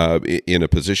in a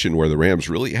position where the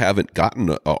Rams really haven't gotten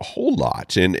a whole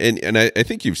lot, and I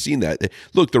think you've seen that.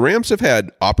 look, the Rams have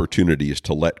had opportunities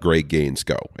to let Greg Gaines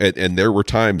go. And there were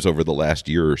times over the last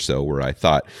year or so where I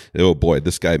thought, oh boy,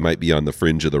 this guy might be on the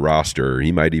fringe of the roster.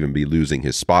 He might even be losing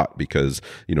his spot because,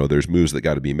 there's moves that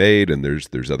got to be made and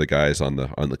there's other guys on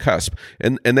the cusp.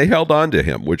 And they held on to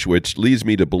him, which leads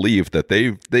me to believe that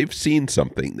they've seen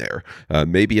something there.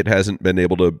 Maybe it hasn't been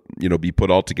able to, be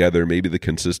put all together. Maybe the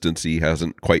consistency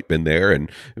hasn't quite been there. And,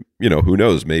 who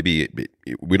knows? Maybe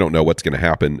we don't know what's going to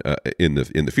happen in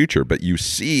the future. But you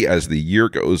see, as the year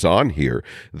goes on here,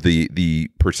 the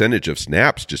percentage of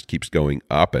snaps just keeps going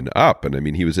up and up. And I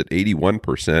mean, he was at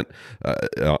 81%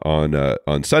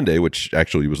 on Sunday, which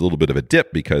actually was a little bit of a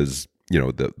dip because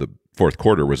the fourth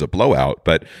quarter was a blowout,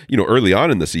 but early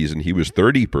on in the season he was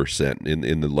 30%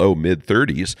 in the low mid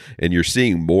 30s, and you're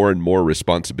seeing more and more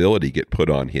responsibility get put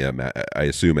on him. I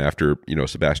assume after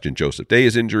Sebastian Joseph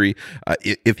Day's injury,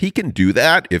 if he can do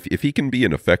that, if he can be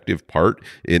an effective part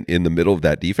in the middle of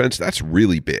that defense, that's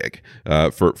really big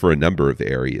for a number of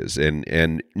areas.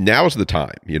 And now's the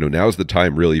time. Now's the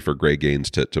time really for Greg Gaines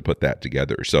to put that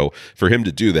together. So for him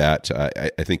to do that,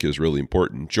 I think is really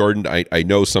important. Jordan, I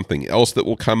know something else that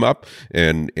will come up.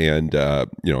 And I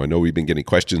know we've been getting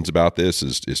questions about this.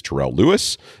 Is Terrell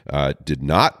Lewis did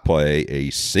not play a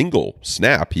single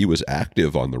snap. He was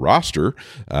active on the roster,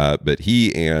 but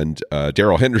he and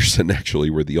Darrell Henderson actually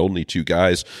were the only two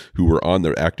guys who were on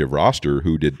the active roster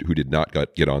who did not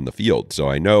get on the field. So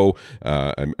I know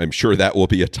I'm sure that will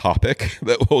be a topic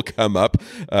that will come up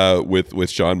with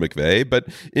Sean McVay. But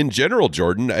in general,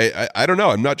 Jordan, I don't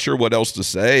know. I'm not sure what else to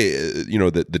say.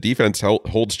 The defense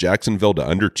holds Jacksonville to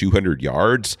under 200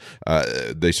 yards.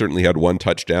 They certainly had one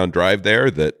touchdown drive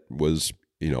there that was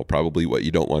probably what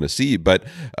you don't want to see. But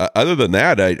other than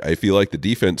that, I feel like the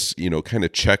defense, kind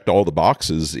of checked all the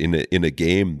boxes in a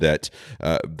game that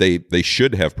they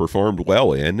should have performed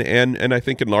well in. And I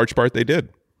think in large part they did.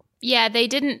 Yeah, they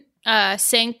didn't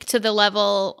sink to the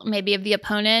level maybe of the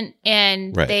opponent.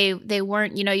 And right. They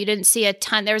weren't, you didn't see a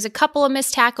ton. There was a couple of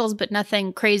missed tackles, but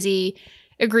nothing crazy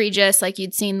egregious like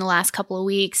you'd seen the last couple of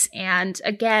weeks. And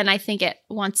again, I think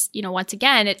once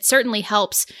again, it certainly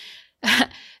helps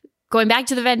going back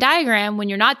to the Venn diagram, when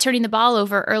you're not turning the ball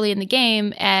over early in the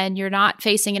game and you're not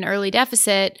facing an early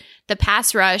deficit, the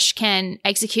pass rush can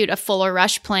execute a fuller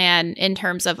rush plan in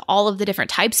terms of all of the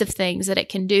different types of things that it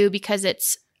can do because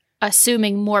it's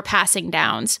assuming more passing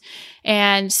downs.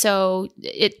 And so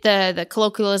the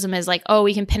colloquialism is like, oh,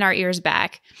 we can pin our ears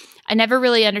back. I never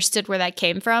really understood where that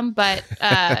came from, but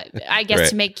I guess right.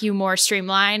 To make you more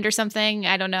streamlined or something.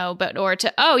 I don't know. Or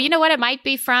you know what it might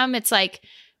be from? It's like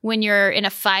when you're in a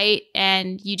fight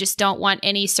and you just don't want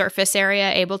any surface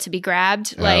area able to be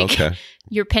grabbed. Okay.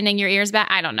 You're pinning your ears back.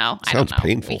 I don't know. Sounds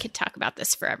painful. We could talk about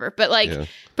this forever. But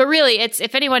but really,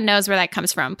 if anyone knows where that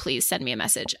comes from, please send me a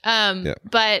message.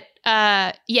 But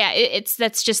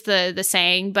that's just the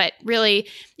saying. But really,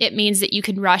 it means that you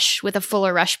can rush with a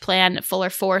fuller rush plan, a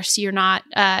fuller force. You're not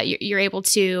you're able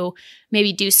to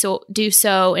maybe do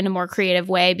so in a more creative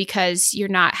way because you're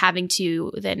not having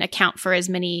to then account for as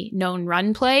many known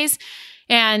run plays.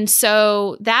 And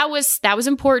so that was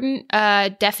important,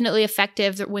 definitely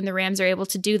effective when the Rams are able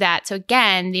to do that. So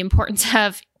again, the importance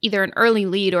of either an early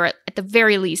lead or at the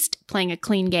very least playing a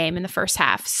clean game in the first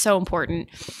half, so important.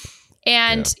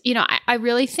 And, I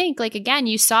really think, again,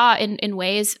 you saw in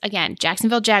ways, again,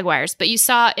 Jacksonville Jaguars, but you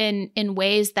saw in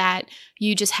ways that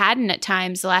you just hadn't at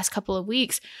times the last couple of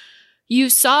weeks. You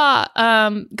saw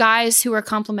guys who are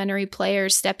complementary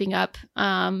players stepping up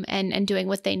and doing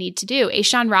what they need to do.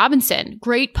 A'Shawn Robinson,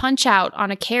 great punch out on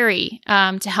a carry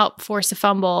to help force a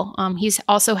fumble. He's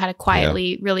also had a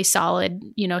quietly really solid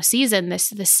season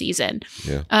this season.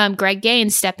 Yeah. Greg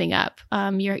Gaines stepping up.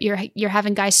 You're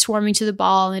having guys swarming to the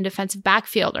ball in the defensive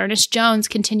backfield. Ernest Jones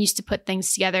continues to put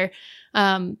things together.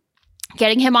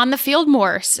 Getting him on the field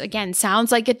more, again,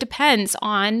 sounds like it depends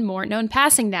on more known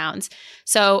passing downs.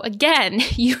 So again,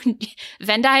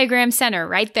 Venn diagram center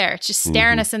right there, it's just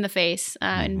staring us in the face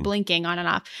and blinking on and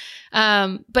off.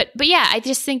 But yeah, I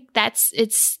just think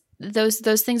it's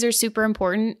those things are super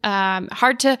important.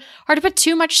 Hard to put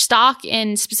too much stock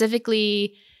in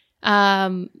specifically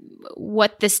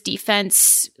what this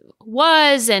defense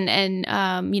was and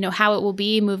how it will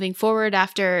be moving forward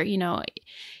after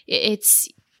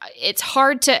it's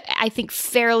hard to, I think,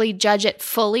 fairly judge it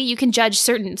fully. You can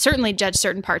certainly judge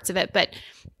certain parts of it, but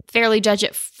fairly judge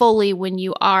it fully when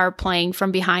you are playing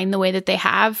from behind the way that they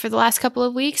have for the last couple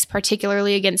of weeks,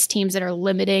 particularly against teams that are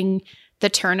limiting the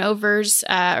turnovers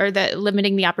or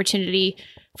limiting the opportunity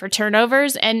for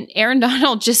turnovers. And Aaron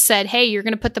Donald just said, hey, you're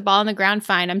going to put the ball on the ground.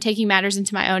 Fine. I'm taking matters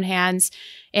into my own hands,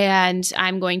 and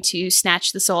I'm going to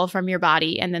snatch the soul from your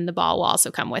body, and then the ball will also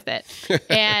come with it.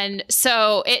 And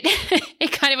so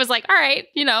it kind of was like, all right,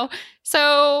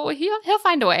 so he'll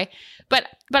find a way. But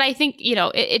I think,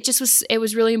 it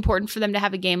was really important for them to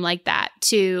have a game like that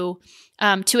to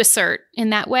assert in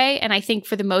that way. And I think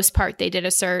for the most part, they did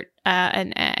assert.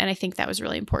 And I think that was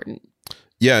really important.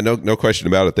 Yeah, no question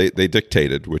about it. They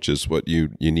dictated, which is what you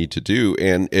need to do.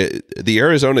 And the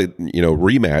Arizona,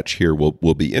 rematch here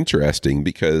will be interesting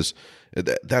because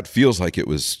that feels like it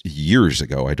was years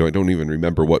ago. I don't even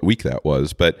remember what week that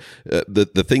was. But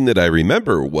the thing that I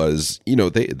remember was,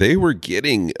 they were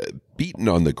getting beaten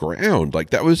on the ground. Like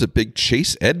that was a big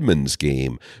Chase Edmonds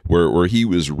game where he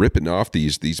was ripping off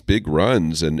these big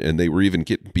runs, and they were even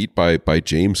getting beat by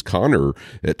James Conner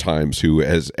at times, who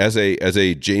as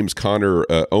a James Conner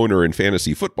owner in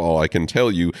fantasy football, I can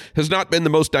tell you has not been the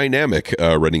most dynamic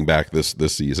running back this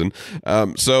season.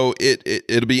 So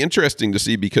it'll be interesting to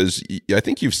see, because I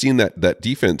think you've seen that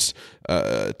defense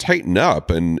tighten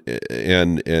up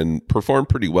and perform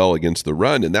pretty well against the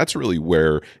run, and that's really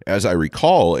where, as I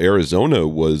recall, Arizona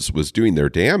was doing their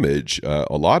damage.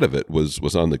 A lot of it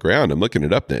was on the ground. I'm looking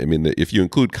it up now. I mean, if you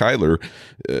include Kyler,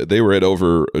 they were at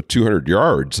over 200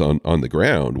 yards on the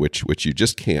ground, which you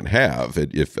just can't have.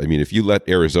 If you let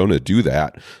Arizona do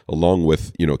that, along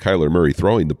with Kyler Murray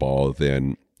throwing the ball,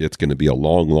 then it's going to be a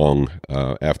long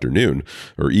afternoon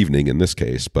or evening in this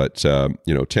case. But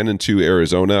 10-2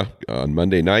 Arizona on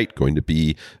Monday night, going to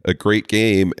be a great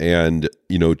game. And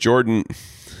Jordan,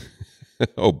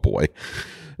 oh boy.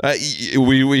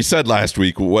 We said last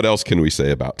week, what else can we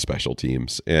say about special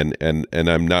teams? And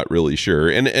I'm not really sure.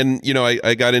 And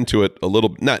I got into it a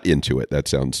little, not into it, that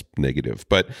sounds negative,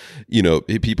 but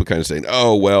people kind of saying,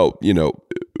 oh well,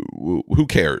 who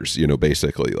cares?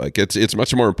 Basically, like it's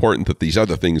much more important that these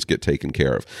other things get taken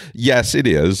care of. Yes, it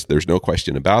is. There's no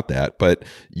question about that. But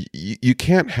you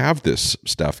can't have this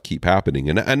stuff keep happening.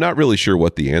 And I'm not really sure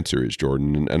what the answer is,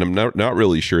 Jordan. And I'm not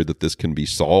really sure that this can be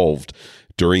solved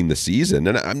during the season,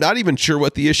 and I'm not even sure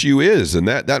what the issue is, and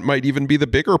that might even be the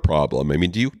bigger problem. I mean,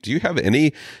 do you have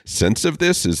any sense of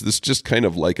this? Is this just kind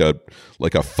of like a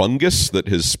fungus that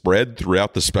has spread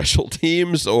throughout the special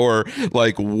teams, or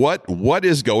like what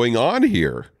is going on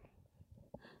here?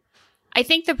 I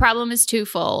think the problem is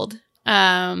twofold,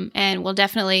 and we'll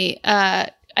definitely, I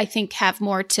think, have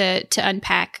more to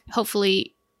unpack.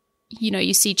 Hopefully,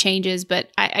 you see changes,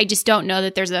 but I just don't know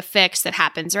that there's a fix that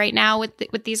happens right now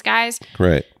with these guys.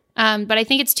 Right. But I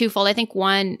think it's twofold. I think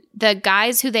one, the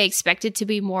guys who they expected to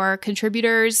be more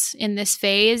contributors in this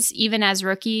phase, even as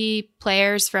rookie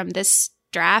players from this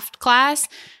draft class,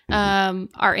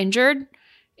 are injured.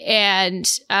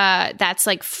 And that's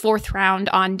like fourth round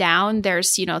on down.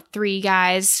 There's,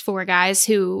 4 guys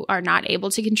who are not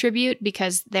able to contribute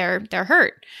because they're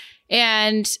hurt.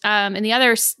 And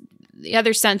the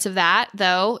other sense of that,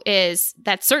 though, is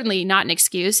that's certainly not an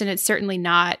excuse, and it's certainly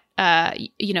not,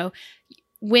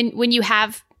 when you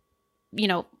have,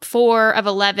 4 of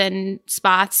 11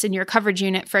 spots in your coverage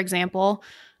unit, for example,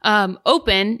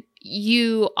 open,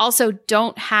 you also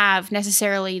don't have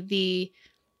necessarily the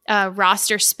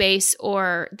roster space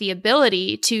or the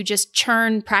ability to just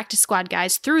churn practice squad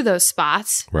guys through those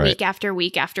spots week after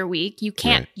week after week. You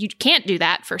can't do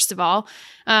that, first of all.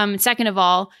 Second of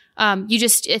all,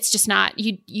 it's just not,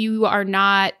 you are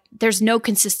not, there's no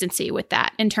consistency with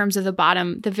that in terms of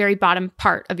the very bottom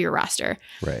part of your roster.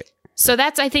 Right. So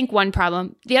that's, I think, one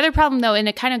problem. The other problem, though, and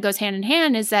it kind of goes hand in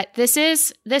hand, is that this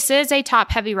is a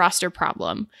top heavy roster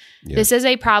problem. Yeah. This is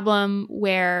a problem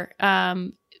where,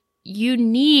 you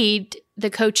need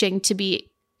the coaching to be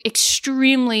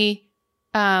extremely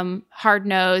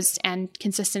hard-nosed and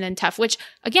consistent and tough, which,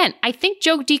 again, I think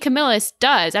Joe DeCamillis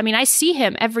does. I mean, I see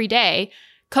him every day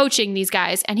coaching these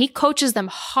guys, and he coaches them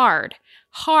hard.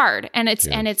 And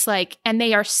it's like, and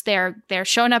they're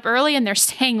showing up early and they're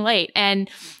staying late.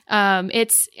 And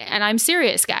and I'm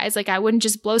serious, guys. Like, I wouldn't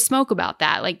just blow smoke about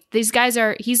that. Like, these guys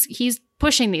he's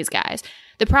pushing these guys.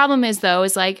 The problem is, though,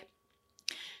 is like,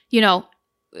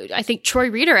 I think Troy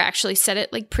Reeder actually said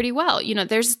it like pretty well.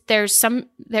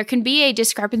 There can be a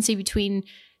discrepancy between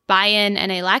buy-in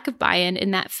and a lack of buy-in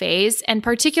in that phase, and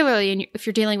particularly if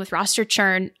you're dealing with roster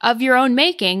churn of your own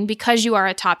making, because you are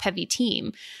a top-heavy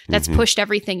team that's pushed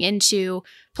everything into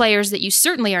players that you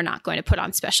certainly are not going to put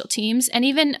on special teams, and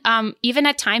even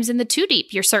at times in the 2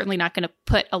 deep, you're certainly not going to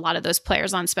put a lot of those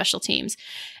players on special teams,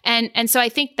 and so I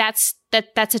think that's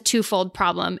a twofold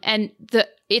problem, and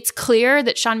it's clear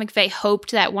that Sean McVay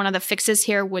hoped that one of the fixes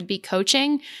here would be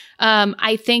coaching.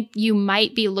 I think you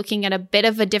might be looking at a bit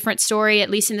of a different story, at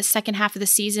least in the second half of the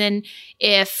season,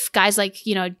 if guys like,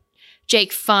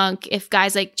 Jake Funk, if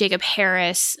guys like Jacob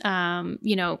Harris,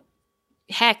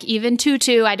 heck, even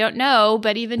Tutu, I don't know,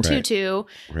 but even Tutu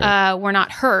were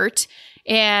not hurt.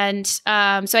 And so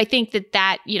I think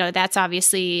that's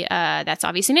obviously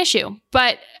an issue.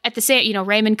 But at the same,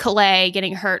 Raymond Calais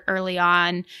getting hurt early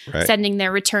on, sending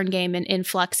their return game in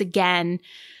flux again.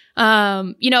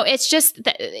 It's just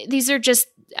these are just,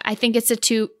 I think it's a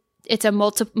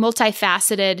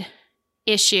multifaceted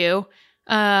issue.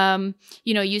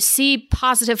 You see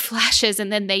positive flashes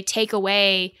and then they take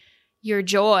away your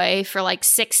joy for like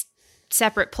 6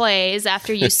 separate plays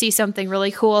after you see something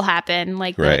really cool happen,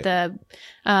 like the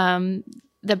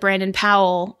Brandon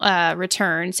Powell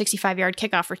return, 65-yard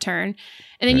kickoff return.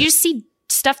 And then you just see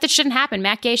stuff that shouldn't happen.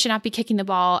 Matt Gay should not be kicking the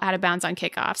ball out of bounds on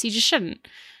kickoffs. He just shouldn't.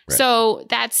 Right. So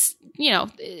that's,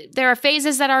 there are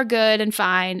phases that are good and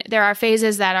fine. There are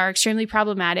phases that are extremely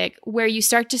problematic where you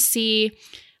start to see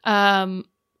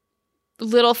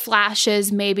little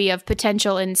flashes maybe of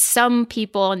potential in some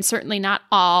people, and certainly not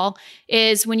all,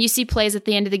 is when you see plays at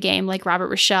the end of the game like Robert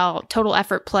Rochelle, total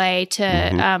effort play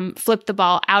to flip the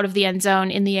ball out of the end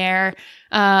zone in the air.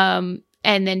 And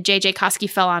then JJ Koski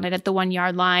fell on it at the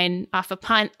 1-yard line off a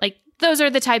punt. Like, those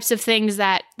are the types of things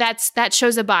that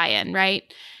shows a buy-in, right?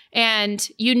 And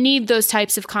you need those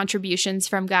types of contributions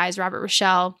from guys. Robert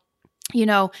Rochelle,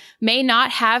 may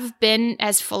not have been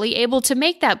as fully able to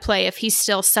make that play if he's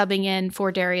still subbing in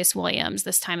for Darius Williams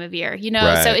this time of year,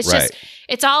 so it's just,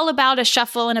 it's all about a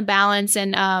shuffle and a balance.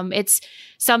 And it's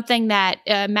something that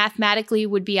mathematically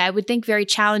would be, I would think, very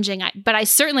challenging. But I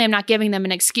certainly am not giving them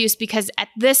an excuse, because at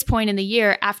this point in the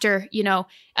year, after, a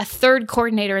third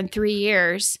coordinator in 3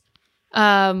 years,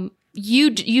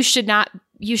 you should not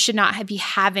be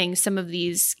having some of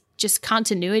these just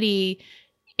continuity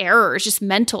errors, just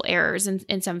mental errors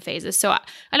in some phases. So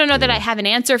I don't know that I have an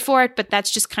answer for it, but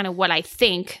that's just kind of what I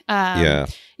think.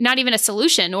 Not even a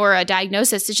solution or a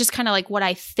diagnosis. It's just kind of like what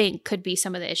I think could be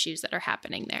some of the issues that are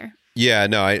happening there. Yeah,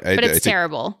 no, but it's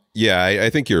terrible. Yeah,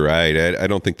 I think you're right. I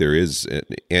don't think there is.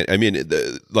 I mean,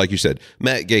 like you said,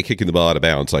 Matt Gay kicking the ball out of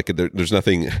bounds. Like, there's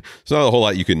nothing. There's not a whole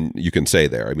lot you can say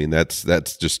there. I mean, that's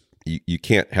just. You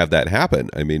can't have that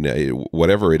happen. I mean,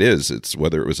 whatever it is, it's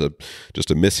whether it was just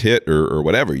a mishit or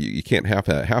whatever, you can't have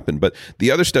that happen. But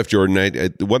the other stuff, Jordan,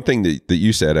 one thing that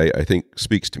you said, I think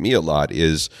speaks to me a lot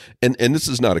is, and this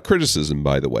is not a criticism,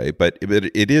 by the way, but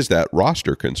it is that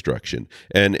roster construction.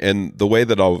 And the way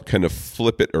that I'll kind of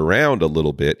flip it around a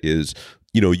little bit is,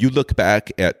 you look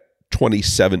back at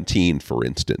 2017, for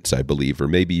instance, I believe, or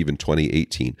maybe even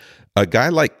 2018, a guy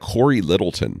like Corey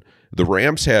Littleton. The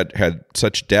Rams had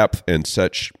such depth and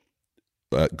such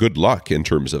good luck in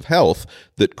terms of health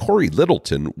that Corey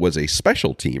Littleton was a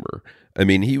special teamer. I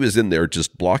mean, he was in there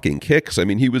just blocking kicks. I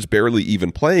mean, he was barely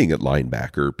even playing at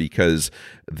linebacker because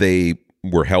they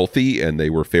were healthy and they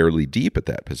were fairly deep at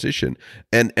that position.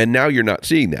 And now you're not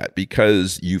seeing that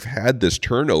because you've had this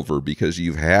turnover, because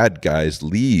you've had guys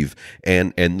leave,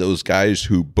 and those guys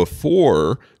who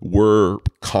before were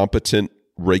competent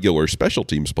regular special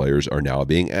teams players are now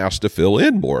being asked to fill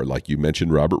in more. Like you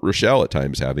mentioned, Robert Rochelle at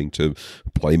times having to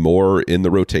play more in the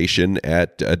rotation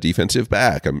at a defensive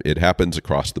back. It happens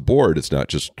across the board. It's not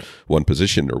just one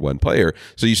position or one player.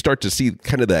 So you start to see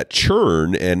kind of that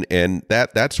churn, and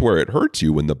that's where it hurts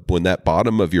you when that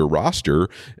bottom of your roster,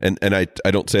 and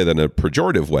I don't say that in a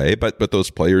pejorative way, but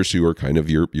those players who are kind of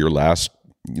your last,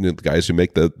 the guys who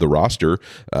make the roster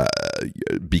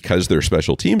because they're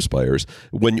special teams players,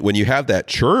 when you have that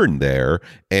churn there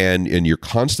and you're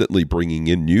constantly bringing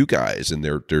in new guys and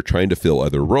they're trying to fill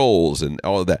other roles and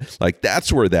all of that, like,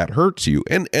 that's where that hurts you.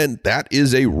 And that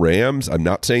is a Rams. I'm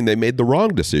not saying they made the wrong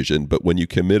decision, but when you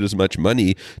commit as much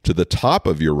money to the top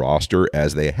of your roster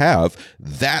as they have,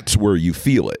 that's where you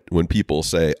feel it. When people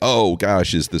say, oh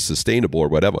gosh, is this sustainable or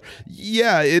whatever?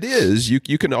 Yeah, it is.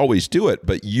 You can always do it,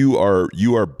 but you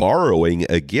are borrowing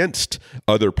against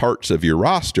other parts of your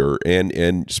roster,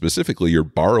 and specifically you're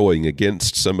borrowing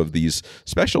against some of these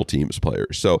special teams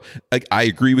players. So I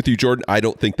agree with you, Jordan. I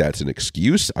don't think that's an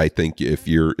excuse. I think if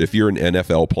you're an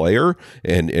NFL player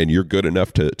and you're good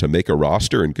enough to make a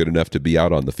roster and good enough to be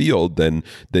out on the field, then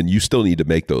you still need to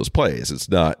make those plays. It's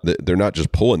not, they're not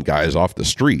just pulling guys off the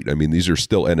street. I mean, these are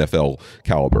still NFL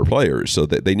caliber players, so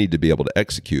that they need to be able to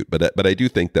execute. But I do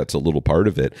think that's a little part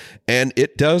of it, and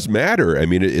it does matter I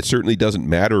mean, it certainly doesn't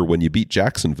matter when you beat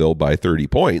Jacksonville by 30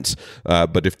 points.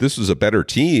 But if this is a better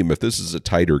team, if this is a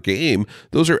tighter game,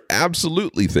 those are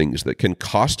absolutely things that can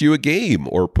cost you a game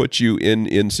or put you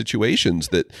in situations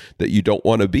that you don't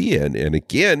want to be in. And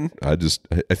again, I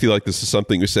feel like this is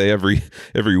something we say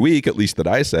every week, at least that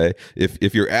I say.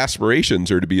 If your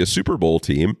aspirations are to be a Super Bowl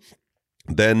team,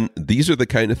 then these are the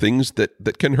kind of things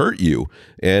that can hurt you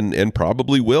and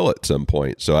probably will at some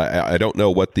point. So I don't know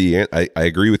what I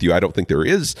agree with you. I don't think there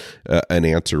is an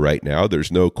answer right now.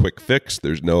 There's no quick fix.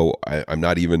 There's no, I'm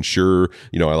not even sure,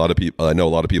 I know a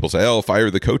lot of people say, oh,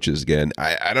 fire the coaches again.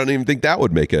 I don't even think that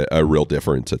would make a real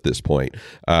difference at this point.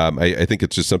 I think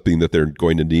it's just something that they're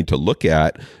going to need to look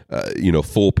at,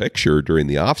 full picture during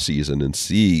the offseason and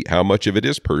see how much of it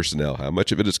is personnel, how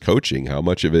much of it is coaching, how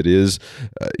much of it is,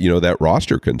 that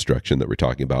roster construction that we're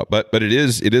talking about. But it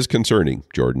is concerning,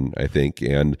 Jordan, I think.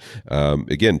 And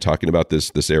again, talking about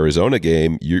this Arizona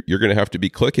game, you're going to have to be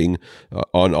clicking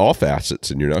on all facets,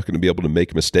 and you're not going to be able to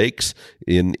make mistakes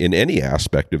in any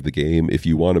aspect of the game if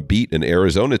you want to beat an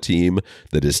Arizona team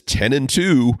that is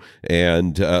 10-2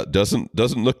 and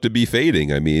doesn't look to be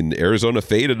fading. I mean, Arizona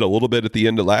faded a little bit at the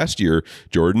end of last year,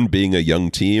 Jordan, being a young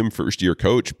team, first-year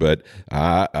coach. But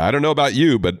I don't know about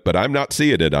you, but I'm not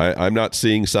seeing it. I'm not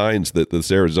seeing signs that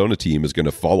this Arizona team is going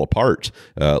to fall apart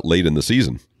late in the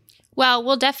season. Well,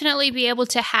 we'll definitely be able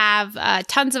to have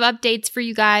tons of updates for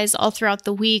you guys all throughout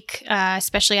the week,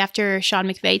 especially after Sean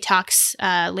McVay talks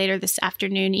later this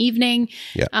afternoon, evening.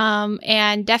 Yeah.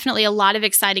 And definitely a lot of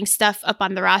exciting stuff up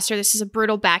on the roster. This is a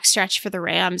brutal backstretch for the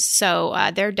Rams, so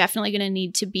they're definitely going to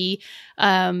need to be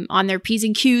on their P's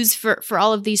and Q's for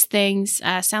all of these things.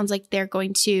 Sounds like they're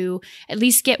going to at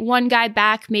least get one guy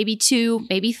back, maybe two,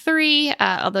 maybe three,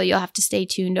 although you'll have to stay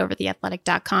tuned over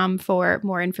theathletic.com for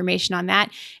more information on that.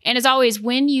 And as always,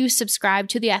 when you subscribe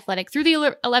to The Athletic through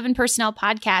the 11 Personnel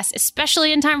podcast,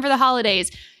 especially in time for the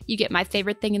holidays, you get my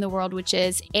favorite thing in the world, which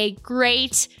is a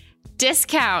great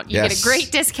discount. You get a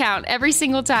great discount every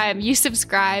single time you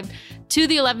subscribe to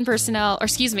the 11 Personnel, or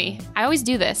excuse me, I always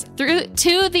do this,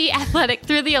 to The Athletic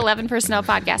through the 11 Personnel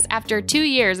podcast. After 2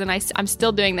 years, and I'm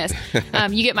still doing this,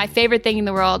 you get my favorite thing in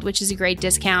the world, which is a great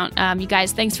discount. You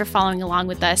guys, thanks for following along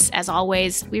with us. As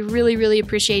always, we really, really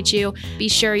appreciate you. Be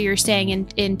sure you're staying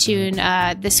in tune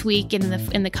this week and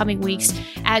in the coming weeks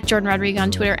at Jordan Rodrigo on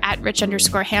Twitter, at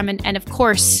Rich_Hammond, and of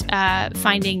course,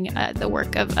 finding the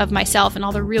work of myself and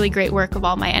all the really great work of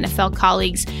all my NFL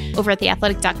colleagues over at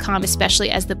theathletic.com,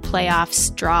 especially as the playoffs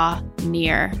draw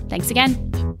near. Thanks again.